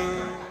you.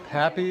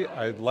 Happy,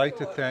 I'd like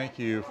to thank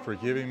you for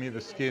giving me the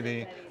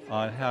skinny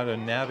on how to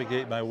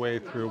navigate my way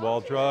through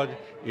Wall Drug.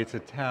 It's a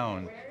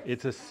town,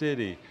 it's a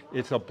city,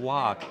 it's a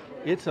block,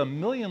 it's a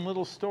million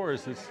little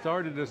stores that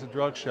started as a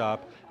drug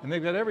shop, and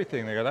they've got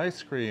everything. They got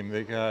ice cream,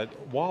 they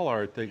got wall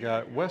art, they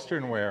got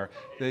Western wear,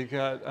 they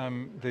got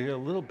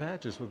little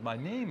badges with my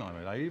name on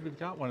it. I even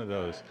got one of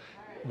those.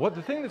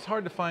 The thing that's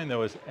hard to find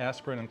though is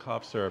aspirin and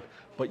cough syrup,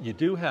 but you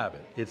do have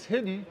it. It's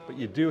hidden, but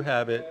you do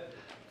have it.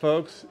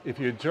 Folks, if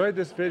you enjoyed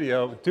this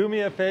video, do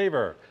me a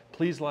favor.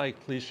 Please like,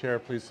 please share,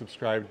 please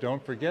subscribe.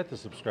 Don't forget to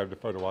subscribe to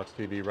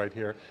PhotowalksTV right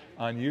here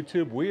on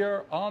YouTube. We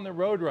are on the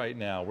road right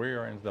now. We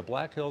are in the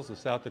Black Hills of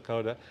South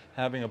Dakota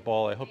having a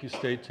ball. I hope you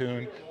stay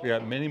tuned. We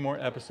got many more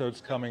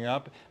episodes coming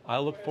up. I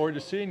look forward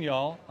to seeing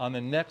y'all on the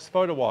next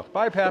Photo Walk.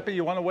 Bye, Pappy.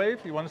 You want to wave?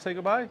 You want to say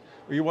goodbye?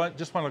 Or you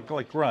just want to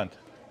like grunt?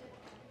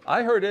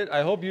 I heard it.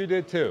 I hope you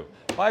did too.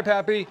 Bye,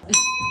 Pappy.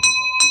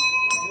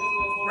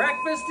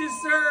 Breakfast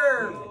is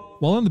served.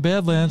 While in the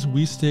Badlands,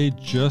 we stayed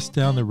just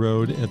down the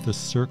road at the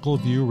Circle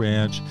View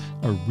Ranch,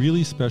 a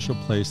really special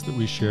place that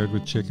we shared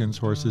with chickens,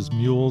 horses,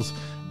 mules,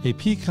 a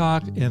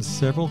peacock, and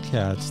several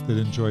cats that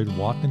enjoyed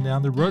walking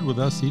down the road with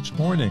us each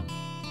morning.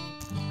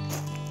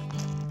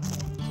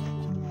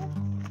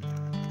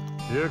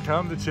 Here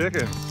come the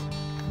chickens.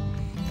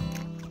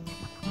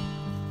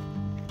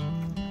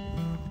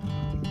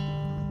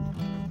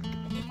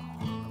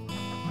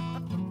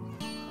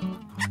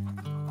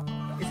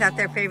 Is that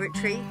their favorite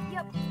tree?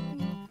 Yep.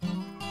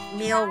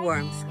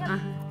 Mealworms.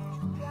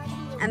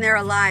 And they're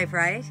alive,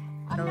 right?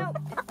 No.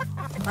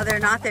 Oh, they're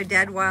not. They're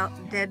dead worms?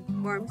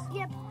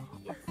 Yep.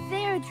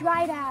 They're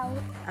dried out.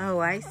 Oh,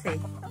 I see.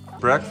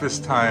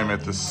 Breakfast time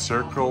at the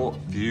Circle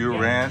View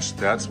Ranch.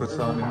 That's what's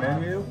on the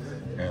menu.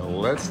 And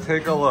let's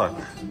take a look.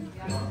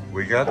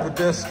 We got the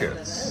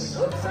biscuits.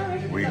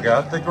 We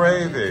got the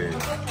gravy.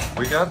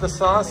 We got the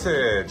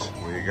sausage.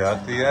 We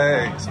got the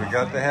eggs. We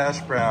got the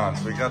hash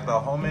browns. We got the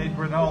homemade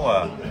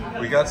granola.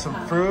 We got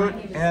some fruit.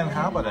 And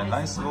how about a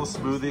nice little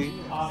smoothie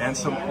and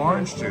some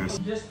orange juice?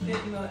 Just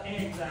taking the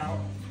eggs out.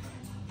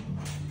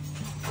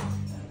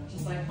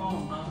 Just like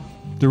home, huh?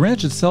 The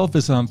ranch itself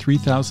is on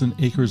 3,000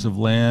 acres of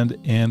land,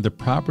 and the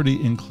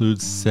property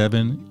includes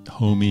 7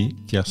 homey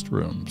guest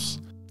rooms.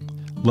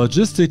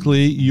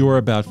 Logistically, you are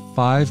about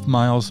 5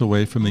 miles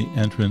away from the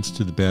entrance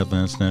to the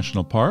Badlands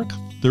National Park,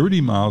 30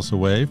 miles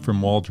away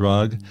from Wall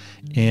Drug,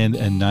 and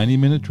a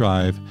 90-minute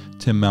drive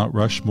to Mount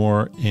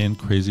Rushmore and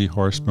Crazy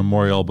Horse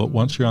Memorial. But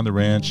once you're on the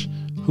ranch,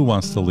 who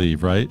wants to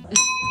leave, right?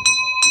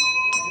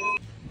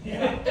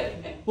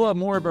 We'll have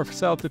more of our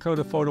South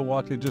Dakota photo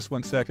walk in just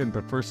 1 second,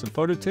 but first some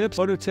photo tips.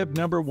 Photo tip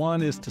number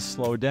 1 is to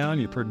slow down.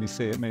 You've heard me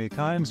say it many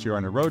times. You're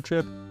on a road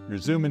trip, you're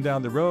zooming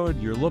down the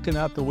road, you're looking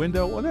out the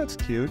window, well, that's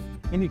cute,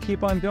 and you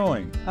keep on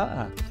going.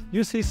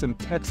 You see some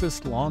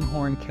Texas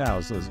longhorn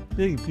cows, those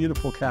big,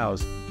 beautiful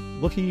cows,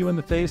 looking you in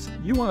the face.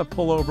 You want to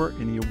pull over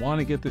and you want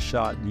to get the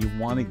shot, and you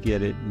want to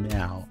get it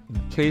now. In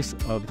the case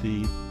of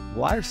the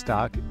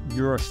livestock,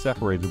 you're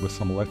separated with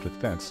some electric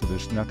fence, so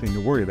there's nothing to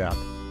worry about.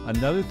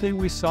 Another thing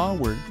we saw,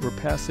 we're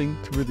passing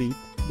through the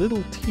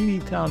little teeny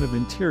town of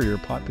Interior,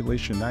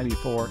 population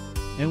 94,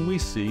 and we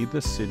see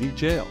the city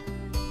jail.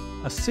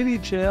 A city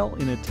jail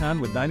in a town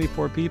with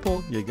 94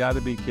 people? You gotta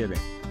be kidding.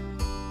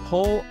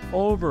 Pull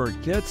over,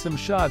 get some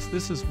shots.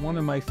 This is one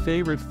of my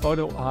favorite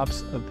photo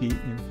ops of the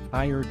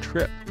entire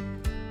trip.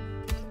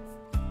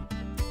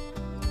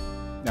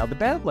 Now the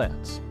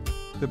Badlands.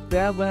 The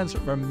Badlands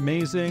are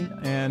amazing,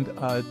 and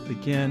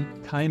again,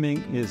 timing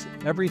is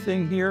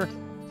everything here.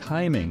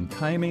 Timing.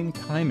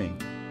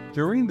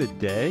 During the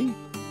day,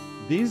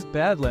 these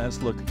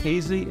Badlands look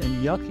hazy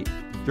and yucky.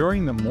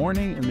 During the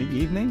morning and the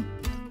evening,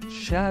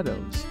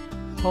 shadows,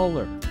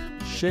 color,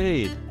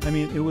 shade. I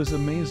mean, it was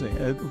amazing.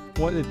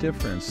 What a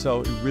difference.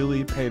 So it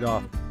really paid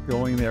off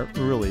going there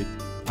early.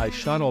 I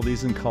shot all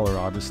these in color,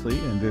 obviously,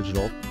 and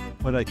digital,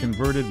 but I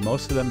converted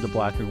most of them to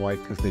black and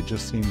white because they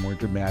just seemed more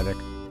dramatic.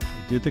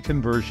 I did the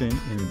conversion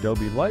in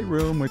Adobe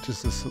Lightroom, which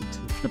is a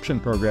subscription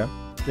program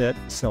that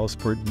sells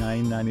for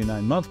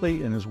 $9.99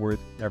 monthly and is worth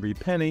every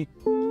penny.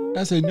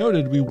 As I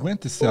noted, we went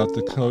to South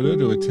Dakota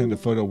to attend a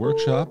photo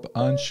workshop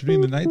on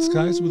shooting the night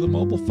skies with a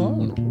mobile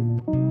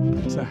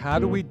phone. So how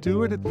do we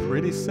do it? It's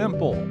pretty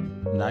simple.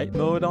 Night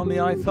mode on the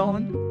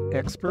iPhone,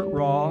 Expert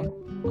RAW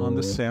on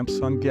the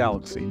Samsung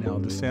Galaxy. Now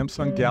the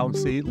Samsung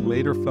Galaxy,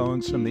 later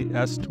phones from the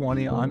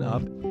S20 on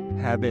up,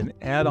 have an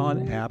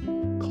add-on app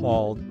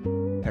called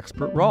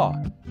Expert RAW.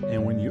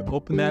 And when you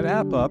open that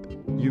app up,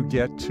 you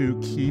get to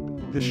keep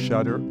the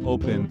shutter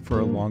open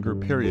for a longer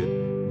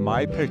period.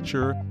 My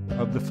picture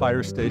of the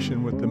fire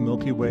station with the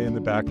Milky Way in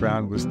the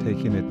background was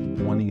taken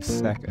at 20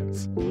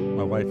 seconds.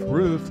 My wife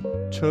Ruth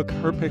took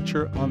her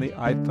picture on the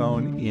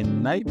iPhone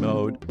in night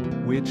mode,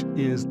 which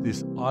is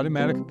this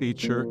automatic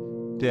feature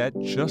that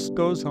just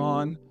goes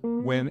on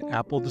when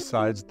Apple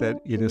decides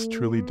that it is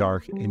truly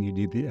dark and you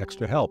need the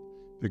extra help.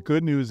 The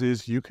good news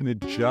is you can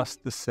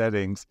adjust the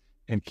settings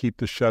and keep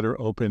the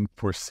shutter open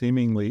for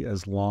seemingly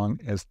as long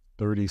as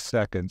 30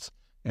 seconds.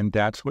 And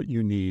that's what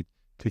you need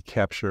to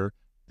capture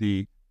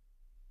the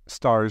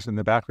stars in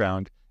the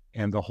background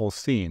and the whole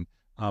scene.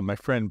 My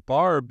friend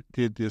Barb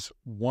did this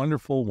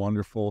wonderful,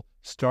 wonderful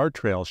star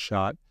trail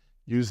shot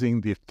using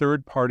the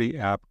third-party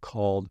app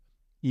called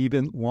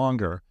Even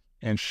Longer,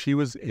 and she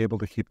was able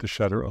to keep the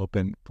shutter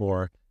open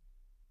for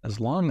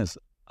as long as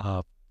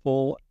a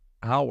full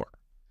hour,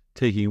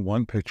 taking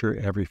one picture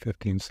every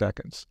 15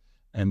 seconds.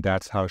 And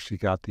that's how she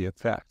got the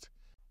effect.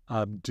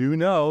 Do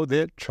know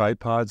that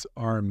tripods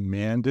are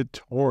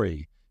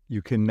mandatory.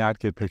 You cannot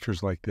get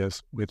pictures like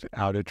this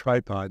without a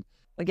tripod.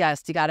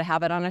 Yes, you got to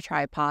have it on a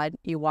tripod.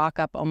 You walk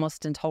up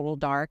almost in total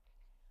dark,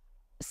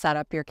 set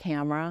up your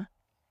camera,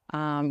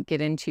 get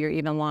into your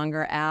Even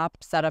Longer app,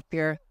 set up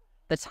the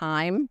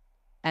time,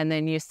 and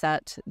then you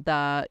set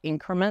the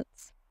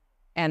increments.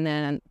 And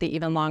then the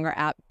Even Longer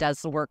app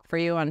does the work for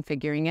you on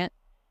figuring it.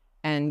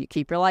 And you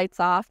keep your lights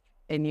off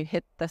and you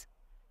hit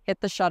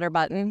the shutter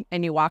button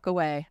and you walk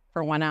away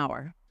for 1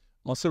 hour.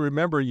 Also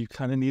remember, you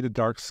kind of need a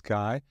dark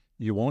sky.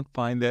 You won't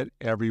find that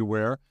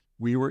everywhere.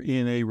 We were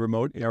in a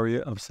remote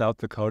area of South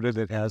Dakota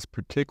that has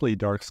particularly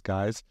dark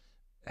skies.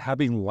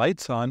 Having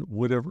lights on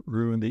would have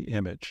ruined the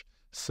image.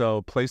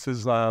 So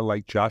places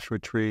like Joshua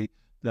Tree,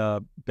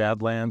 the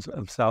Badlands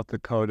of South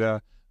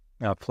Dakota,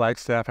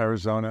 Flagstaff,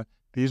 Arizona,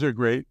 these are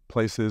great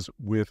places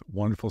with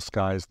wonderful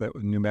skies, that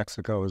New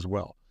Mexico as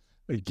well.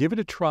 Give it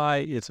a try.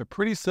 It's a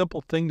pretty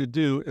simple thing to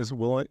do as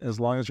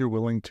long as you're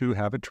willing to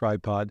have a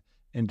tripod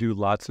and do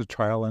lots of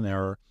trial and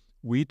error.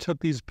 We took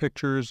these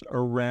pictures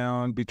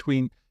around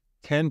between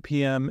 10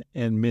 p.m.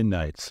 and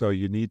midnight, so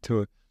you need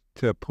to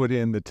put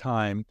in the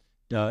time.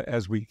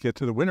 As we get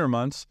to the winter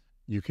months,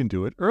 you can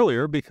do it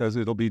earlier because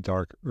it'll be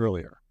dark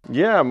earlier.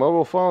 Yeah,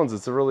 mobile phones,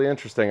 it's really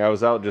interesting. I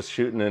was out just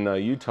shooting in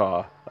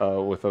Utah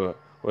with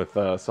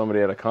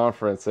somebody at a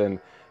conference, and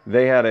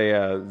they had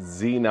a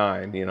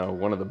Z9,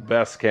 one of the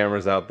best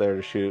cameras out there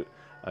to shoot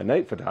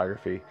night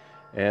photography.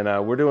 And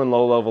we're doing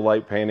low-level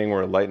light painting.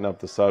 We're lighting up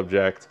the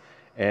subject,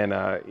 and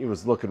it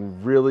was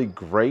looking really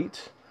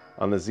great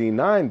on the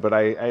Z9, but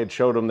I had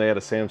showed them they had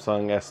a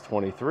Samsung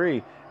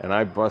S23, and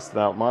I busted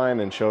out mine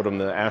and showed them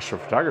the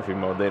astrophotography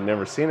mode. They had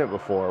never seen it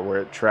before,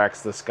 where it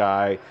tracks the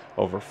sky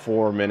over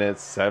 4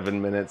 minutes, 7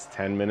 minutes,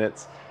 10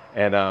 minutes.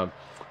 And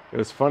it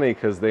was funny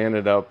because they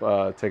ended up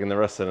taking the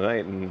rest of the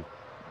night and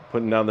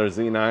putting down their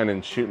Z9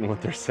 and shooting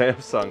with their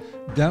Samsung.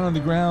 Down on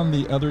the ground,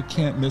 the other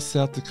can't-miss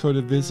South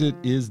Dakota visit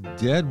is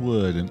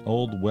Deadwood, an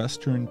old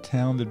western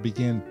town that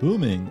began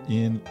booming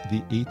in the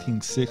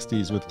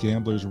 1860s with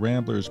gamblers,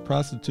 ramblers,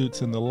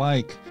 prostitutes, and the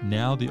like.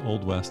 Now the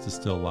Old West is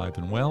still alive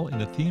and well in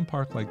a theme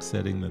park-like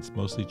setting that's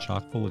mostly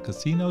chock full of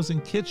casinos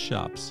and kid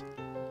shops.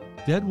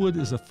 Deadwood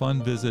is a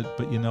fun visit,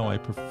 but I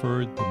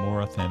preferred the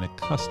more authentic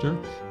Custer.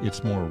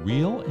 It's more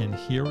real, and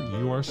here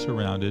you are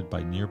surrounded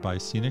by nearby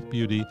scenic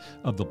beauty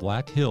of the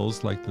Black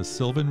Hills like the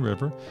Sylvan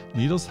River,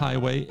 Needles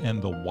Highway,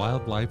 and the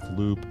Wildlife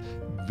Loop.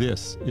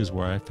 This is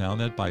where I found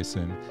that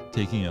bison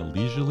taking a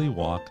leisurely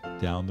walk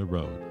down the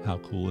road. How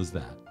cool is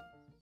that?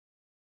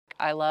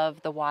 I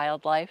love the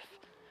wildlife,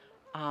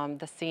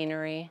 the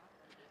scenery.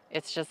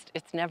 It's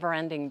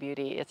never-ending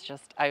beauty. It's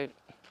just, I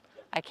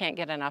can't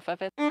get enough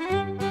of it.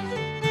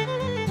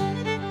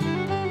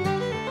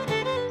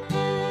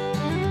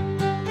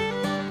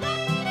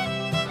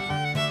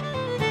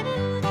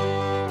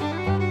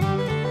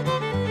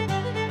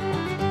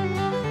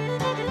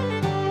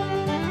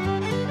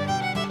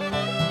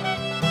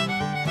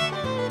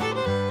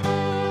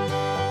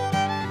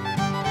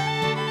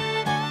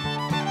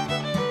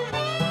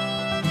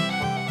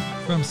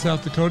 From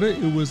South Dakota,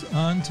 it was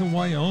on to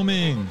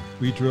Wyoming.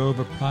 We drove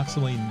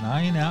approximately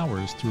 9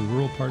 hours through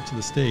rural parts of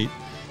the state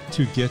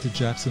to get to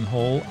Jackson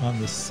Hole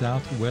on the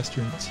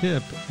southwestern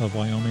tip of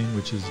Wyoming,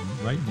 which is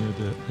right near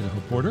the Idaho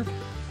border.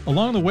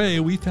 Along the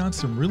way, we found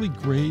some really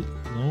great,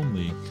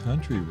 lonely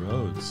country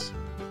roads.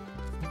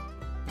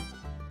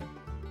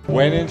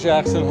 When in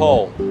Jackson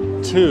Hole,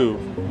 2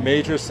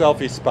 major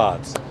selfie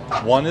spots.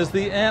 One is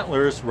the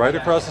antlers right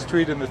across the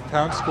street in the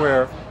town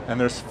square, and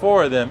there's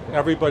 4 of them.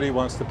 Everybody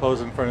wants to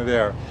pose in front of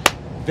there.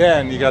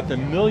 Then you got the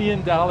 $1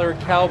 Million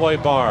Cowboy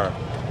Bar.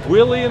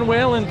 Willie and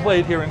Waylon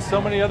played here, and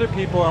so many other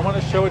people. I want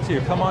to show it to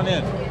you. Come on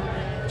in.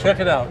 Check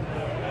it out.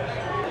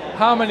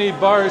 How many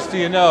bars do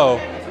you know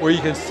where you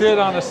can sit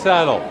on a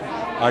saddle?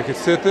 I could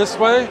sit this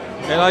way,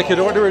 and I could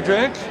order a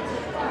drink.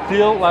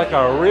 Feel like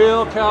a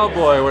real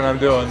cowboy when I'm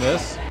doing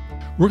this.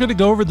 We're going to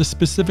go over the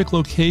specific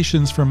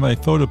locations from my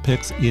photo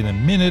pics in a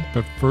minute,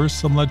 but first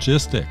some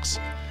logistics.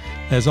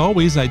 As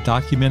always, I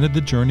documented the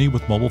journey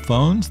with mobile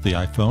phones, the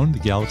iPhone, the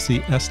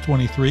Galaxy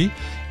S23,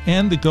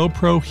 and the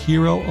GoPro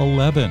Hero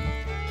 11.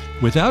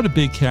 Without a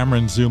big camera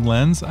and zoom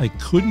lens, I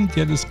couldn't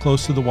get as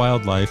close to the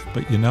wildlife,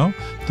 but you know,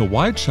 the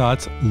wide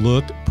shots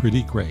look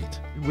pretty great.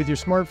 With your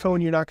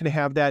smartphone, you're not going to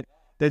have that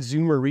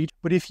zoom or reach.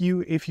 But if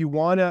you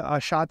want a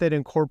shot that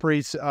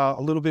incorporates a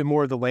little bit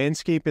more of the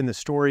landscape and the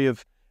story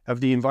of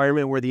the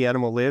environment where the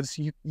animal lives,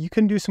 you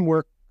can do some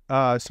work,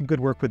 some good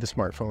work with the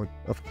smartphone.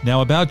 Now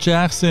about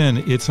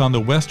Jackson, it's on the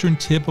western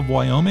tip of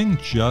Wyoming,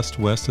 just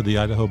west of the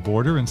Idaho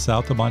border and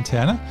south of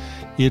Montana.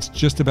 It's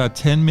just about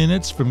 10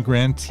 minutes from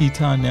Grand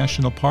Teton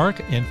National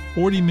Park and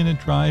 40-minute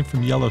drive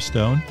from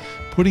Yellowstone,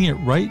 putting it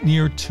right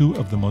near two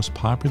of the most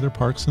popular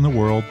parks in the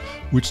world,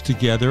 which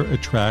together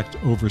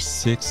attract over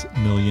 6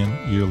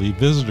 million yearly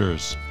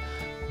visitors.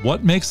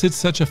 What makes it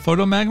such a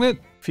photo magnet?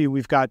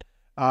 We've got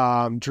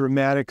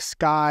dramatic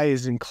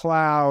skies and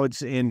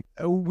clouds, and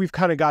we've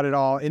kind of got it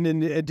all. And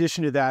in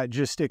addition to that,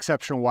 just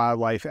exceptional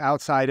wildlife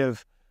outside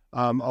of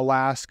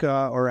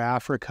Alaska or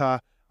Africa.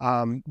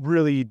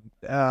 Really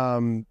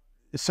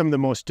some of the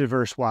most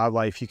diverse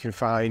wildlife you can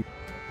find.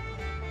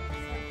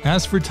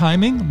 As for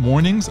timing,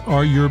 mornings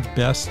are your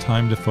best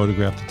time to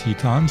photograph the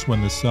Tetons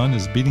when the sun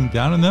is beating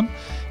down on them.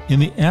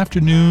 In the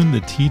afternoon, the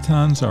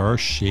Tetons are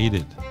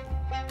shaded.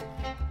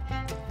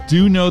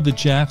 Do know that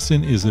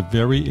Jackson is a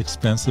very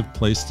expensive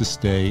place to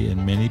stay,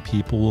 and many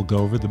people will go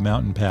over the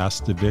mountain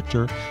pass to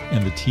Victor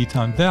and the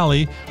Teton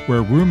Valley,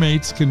 where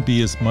roommates can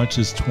be as much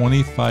as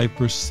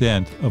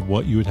 25% of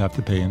what you would have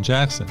to pay in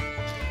Jackson.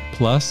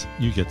 Plus,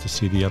 you get to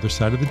see the other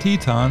side of the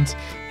Tetons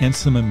and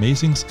some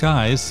amazing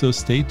skies, so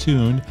stay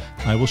tuned.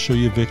 I will show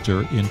you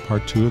Victor in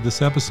part 2 of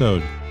this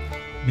episode.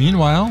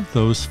 Meanwhile,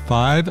 those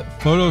 5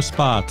 photo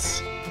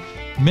spots.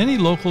 Many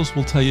locals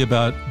will tell you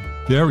about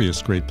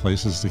various great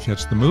places to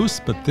catch the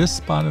moose, but this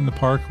spot in the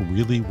park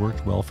really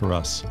worked well for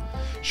us.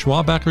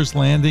 Schwabacker's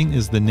Landing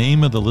is the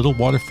name of the little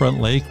waterfront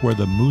lake where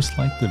the moose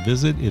like to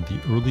visit in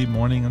the early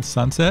morning and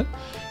sunset.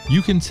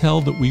 You can tell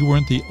that we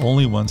weren't the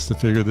only ones to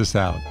figure this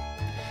out.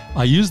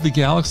 I use the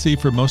Galaxy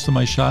for most of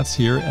my shots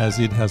here as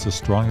it has a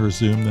stronger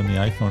zoom than the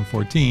iPhone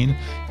 14,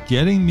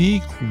 getting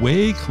me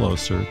way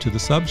closer to the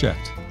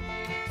subject.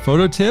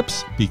 Photo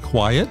tips: be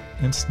quiet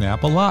and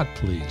snap a lot,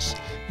 please.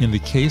 In the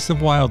case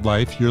of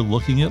wildlife, you're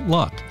looking at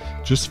luck.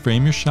 Just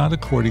frame your shot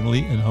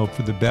accordingly and hope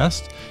for the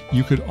best.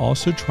 You could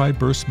also try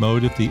burst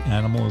mode if the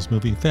animal is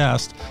moving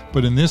fast,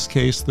 but in this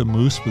case, the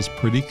moose was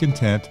pretty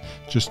content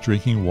just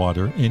drinking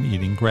water and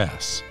eating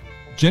grass.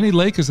 Jenny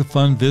Lake is a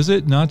fun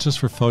visit, not just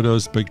for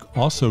photos, but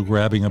also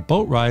grabbing a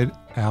boat ride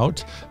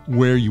out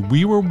where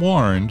we were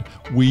warned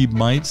we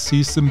might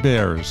see some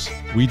bears.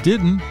 We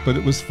didn't, but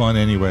it was fun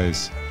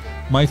anyways.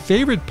 My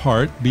favorite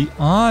part,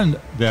 beyond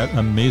that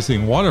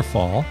amazing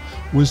waterfall,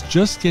 was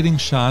just getting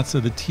shots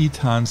of the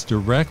Tetons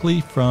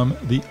directly from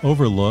the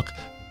overlook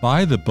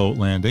by the boat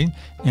landing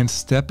and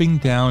stepping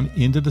down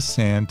into the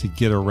sand to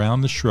get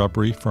around the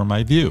shrubbery for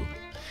my view.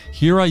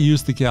 Here I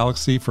used the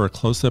Galaxy for a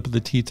close-up of the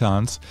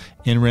Tetons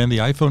and ran the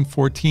iPhone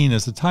 14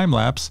 as a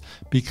time-lapse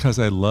because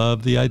I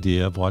love the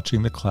idea of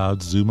watching the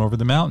clouds zoom over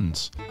the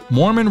mountains.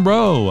 Mormon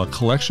Row, a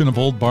collection of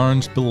old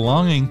barns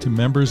belonging to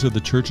members of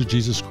the Church of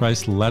Jesus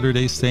Christ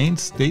Latter-day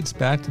Saints, dates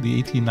back to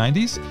the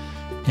 1890s,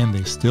 and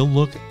they still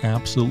look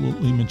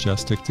absolutely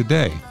majestic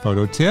today.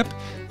 Photo tip: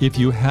 if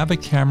you have a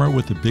camera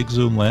with a big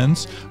zoom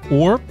lens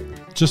or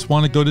just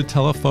want to go to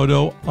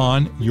telephoto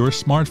on your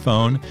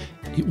smartphone,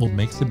 it will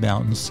make the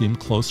mountains seem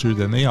closer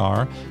than they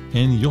are,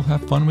 and you'll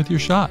have fun with your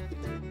shot.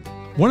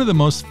 One of the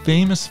most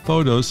famous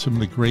photos from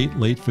the great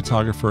late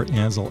photographer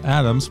Ansel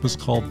Adams was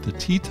called The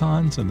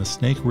Tetons and the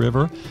Snake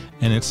River,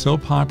 and it's so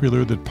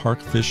popular that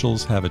park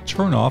officials have a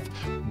turnoff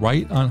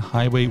right on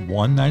Highway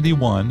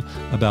 191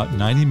 about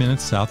 90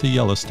 minutes south of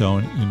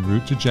Yellowstone en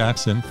route to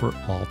Jackson for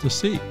all to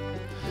see.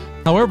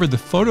 However, the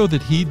photo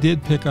that he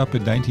did pick up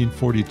in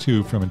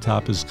 1942 from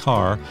atop his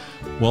car,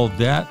 well,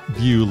 that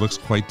view looks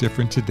quite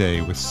different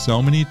today with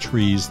so many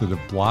trees that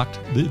have blocked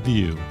the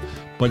view,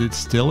 but it's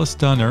still a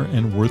stunner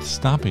and worth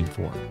stopping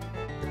for.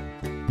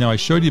 Now, I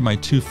showed you my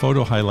 2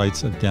 photo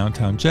highlights of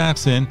downtown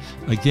Jackson.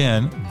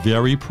 Again,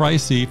 very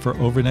pricey for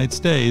overnight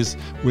stays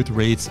with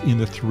rates in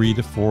the $300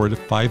 to $400 to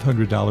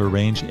 $500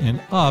 range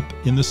and up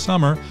in the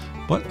summer,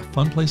 but a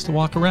fun place to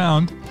walk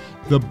around.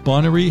 The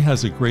Bunnery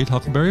has a great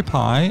huckleberry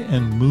pie,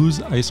 and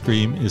Moo's Ice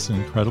Cream is an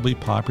incredibly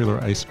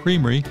popular ice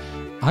creamery.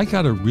 I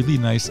got a really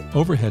nice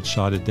overhead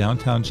shot at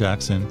downtown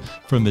Jackson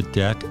from the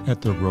deck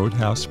at the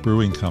Roadhouse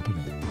Brewing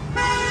Company.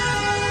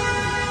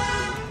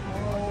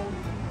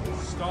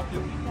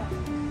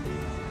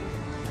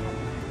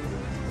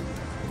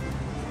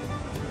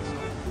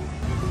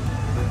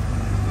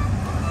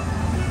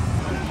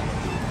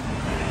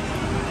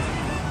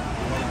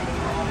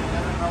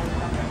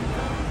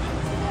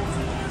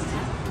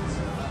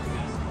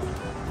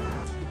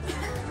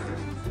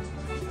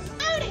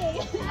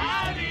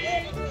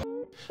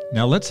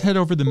 Now let's head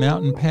over the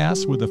mountain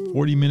pass with a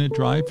 40-minute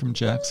drive from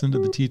Jackson to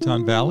the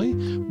Teton Valley,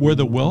 where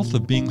the wealth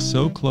of being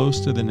so close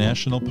to the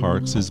national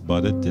parks is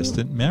but a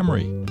distant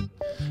memory.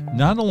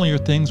 Not only are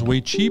things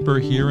way cheaper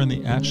here and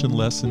the action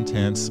less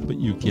intense, but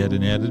you get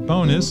an added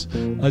bonus,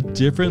 a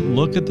different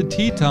look at the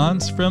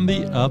Tetons from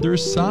the other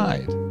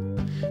side.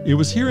 It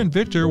was here in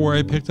Victor where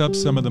I picked up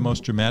some of the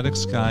most dramatic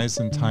skies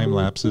and time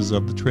lapses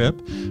of the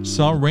trip,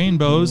 saw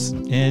rainbows,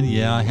 and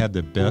yeah, I had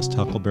the best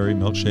huckleberry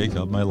milkshake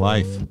of my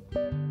life.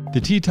 The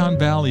Teton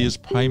Valley is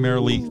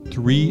primarily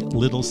 3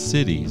 little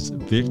cities,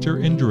 Victor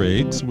and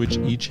Driggs, which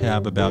each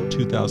have about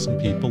 2,000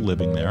 people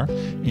living there,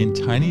 and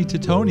tiny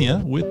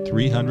Tetonia with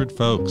 300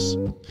 folks.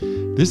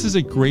 This is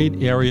a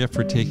great area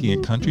for taking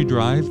a country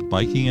drive,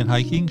 biking and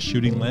hiking,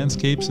 shooting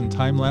landscapes and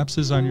time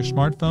lapses on your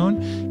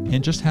smartphone,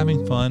 and just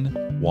having fun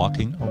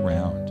walking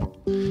around.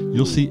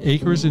 You'll see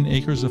acres and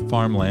acres of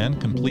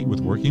farmland, complete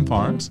with working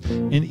farms,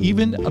 and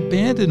even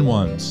abandoned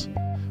ones.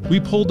 We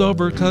pulled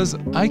over because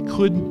I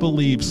couldn't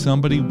believe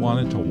somebody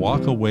wanted to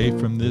walk away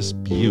from this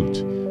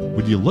butte.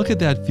 Would you look at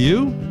that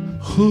view?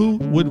 Who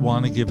would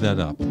want to give that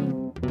up?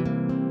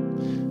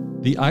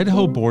 The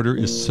Idaho border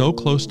is so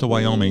close to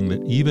Wyoming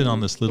that even on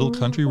this little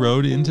country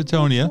road in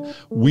Tetonia,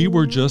 we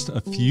were just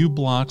a few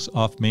blocks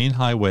off main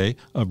highway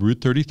of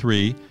Route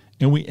 33,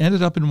 and we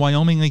ended up in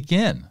Wyoming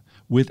again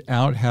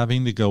without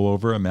having to go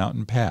over a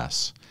mountain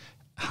pass.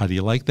 How do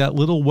you like that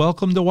little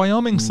welcome to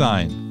Wyoming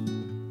sign?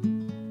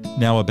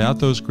 Now about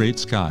those great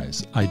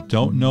skies, I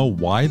don't know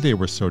why they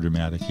were so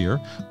dramatic here,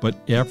 but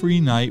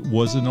every night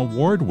was an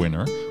award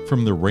winner,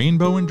 from the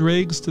rainbow and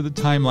Driggs to the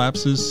time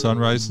lapses,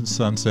 sunrise and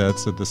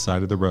sunsets at the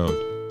side of the road.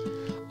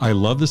 I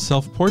love the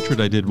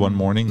self-portrait I did one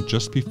morning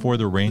just before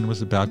the rain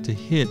was about to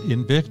hit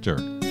in Victor.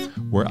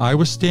 Where I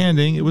was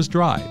standing, it was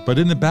dry, but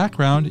in the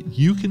background,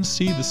 you can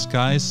see the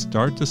skies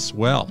start to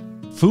swell.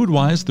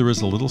 Food-wise, there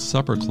is a little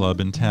supper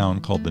club in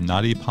town called the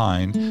Knotty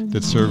Pine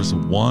that serves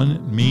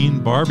one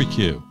mean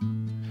barbecue.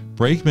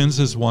 Brakeman's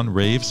has won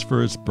raves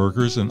for its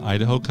burgers and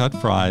Idaho cut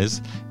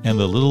fries, and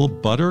the Little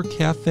Butter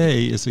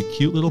Cafe is a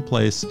cute little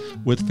place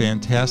with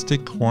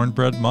fantastic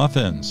cornbread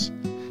muffins.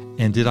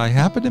 And did I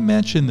happen to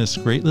mention this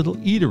great little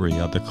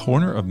eatery on the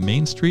corner of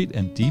Main Street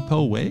and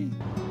Depot Way?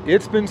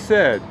 It's been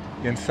said,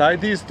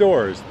 inside these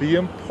doors, the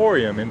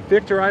Emporium in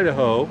Victor,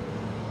 Idaho,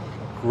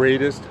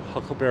 greatest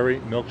huckleberry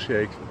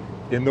milkshake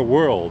in the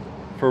world.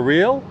 For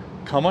real?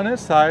 Come on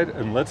inside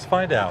and let's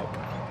find out.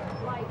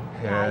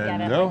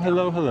 Hello,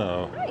 hello,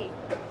 hello. Hi.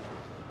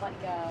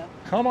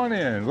 Come on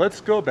in. Let's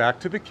go back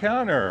to the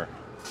counter.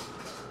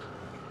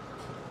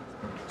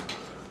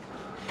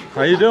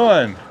 How you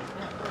doing?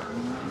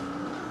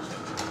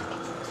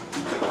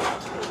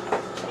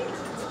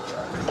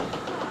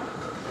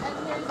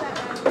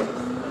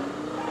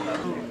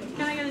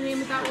 Can I get a name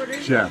without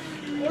ordering? Jeff,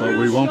 but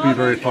we won't be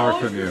very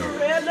far from you.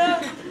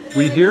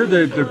 We hear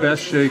they're the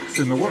best shakes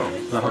in the world,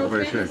 the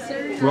huckleberry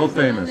shake. World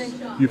famous.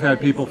 You've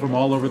had people from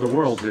all over the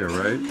world here,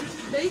 right?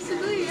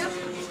 Basically, yep.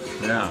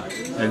 Yeah.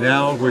 And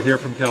now we're here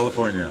from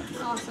California.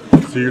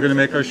 Awesome. So you're going to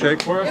make our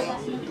shake for us?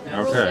 Yep.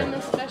 Okay.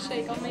 This best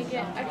shake, I'll make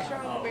it extra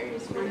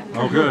huckleberries for you.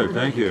 Oh, good.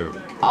 Thank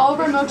you. All of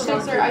our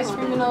milkshakes are ice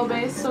cream vanilla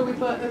based, so we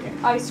put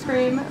ice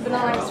cream,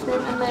 vanilla ice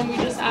cream, and then we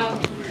just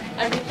add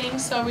everything.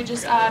 So we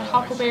just add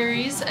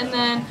huckleberries, and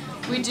then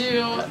we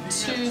do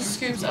 2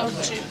 scoops of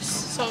juice,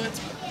 so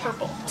it's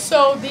purple.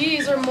 So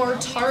these are more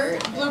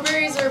tart.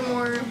 Blueberries are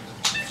more,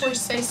 for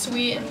say,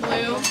 sweet and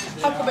blue.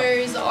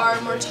 Huckleberries are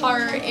more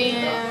tart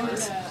and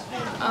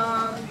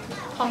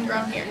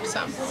homegrown here.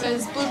 So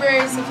as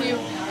blueberries, if you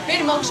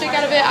made a milkshake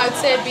out of it, I would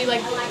say it'd be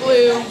like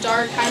blue,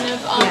 dark kind of.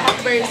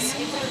 Huckleberries,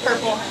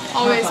 purple,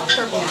 always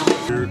purple.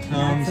 Here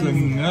comes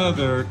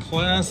another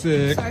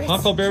classic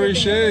huckleberry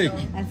shake.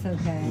 That's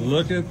okay.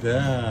 Look at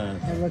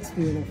that. That looks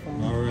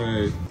beautiful. All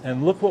right.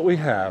 And look what we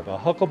have, a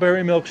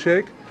huckleberry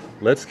milkshake.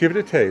 Let's give it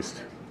a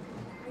taste.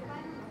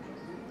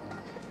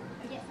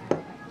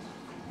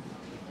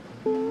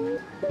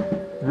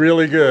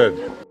 Really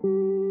good.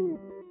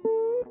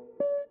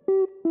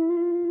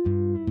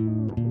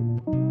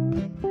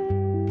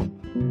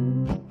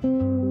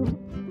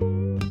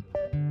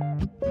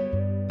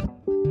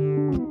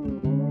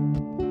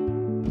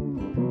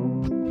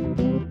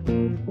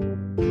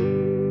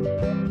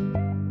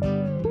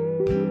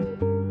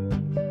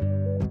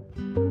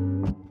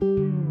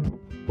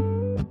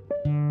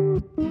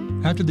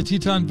 After the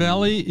Teton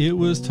Valley, it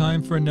was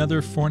time for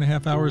another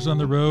 4.5 hours on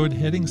the road,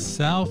 heading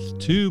south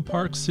to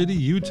Park City,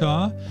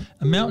 Utah,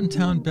 a mountain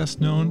town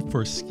best known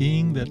for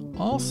skiing that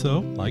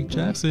also, like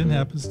Jackson,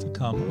 happens to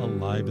come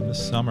alive in the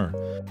summer,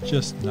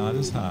 just not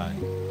as high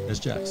as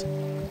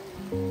Jackson.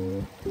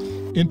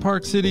 In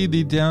Park City,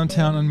 the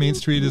downtown on Main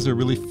Street is a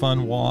really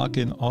fun walk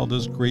and all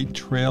those great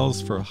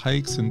trails for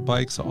hikes and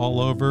bikes all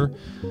over.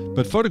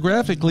 But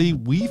photographically,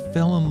 we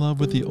fell in love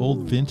with the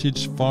old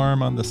vintage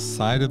farm on the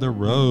side of the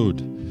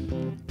road.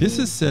 This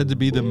is said to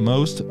be the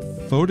most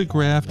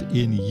photographed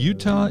in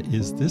Utah.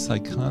 Is this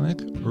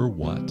iconic or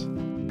what?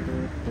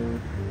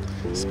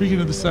 Speaking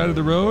of the side of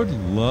the road,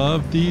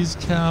 love these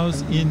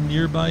cows in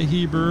nearby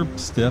Heber,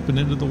 stepping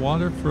into the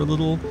water for a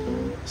little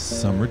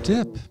summer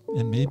dip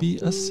and maybe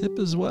a sip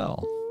as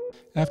well.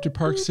 After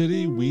Park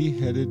City, we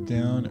headed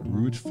down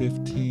Route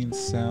 15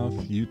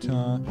 South,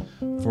 Utah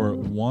for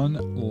one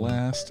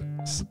last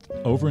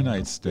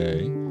overnight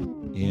stay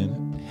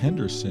in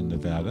Henderson,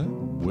 Nevada,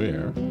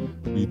 where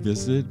we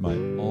visited my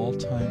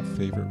all-time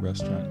favorite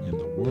restaurant in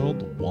the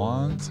world,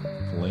 Juan's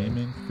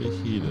Flaming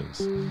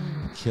Fajitas.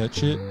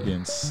 Catch it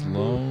in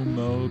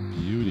slow-mo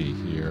beauty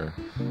here.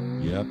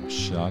 Yep,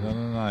 shot on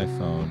an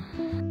iPhone.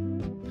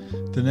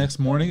 The next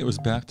morning, it was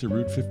back to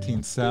Route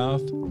 15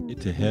 South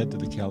to head to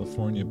the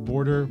California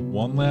border.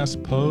 One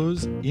last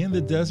pose in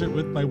the desert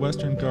with my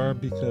Western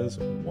garb, because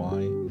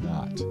why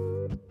not?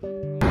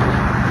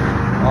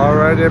 All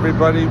right,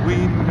 everybody, we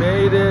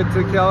made it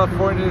to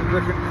California, the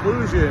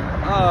conclusion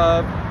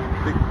of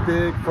the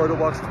big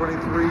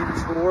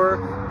PhotowalksTV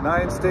tour.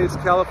 9 states: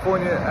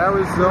 California,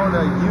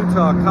 Arizona,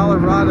 Utah,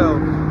 Colorado,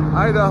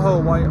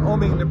 Idaho,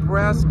 Wyoming,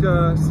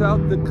 Nebraska,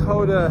 South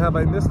Dakota. Have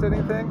I missed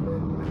anything?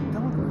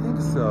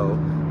 So,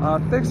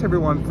 thanks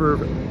everyone for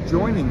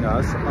joining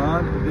us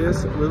on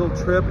this little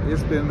trip.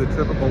 It's been the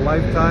trip of a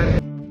lifetime.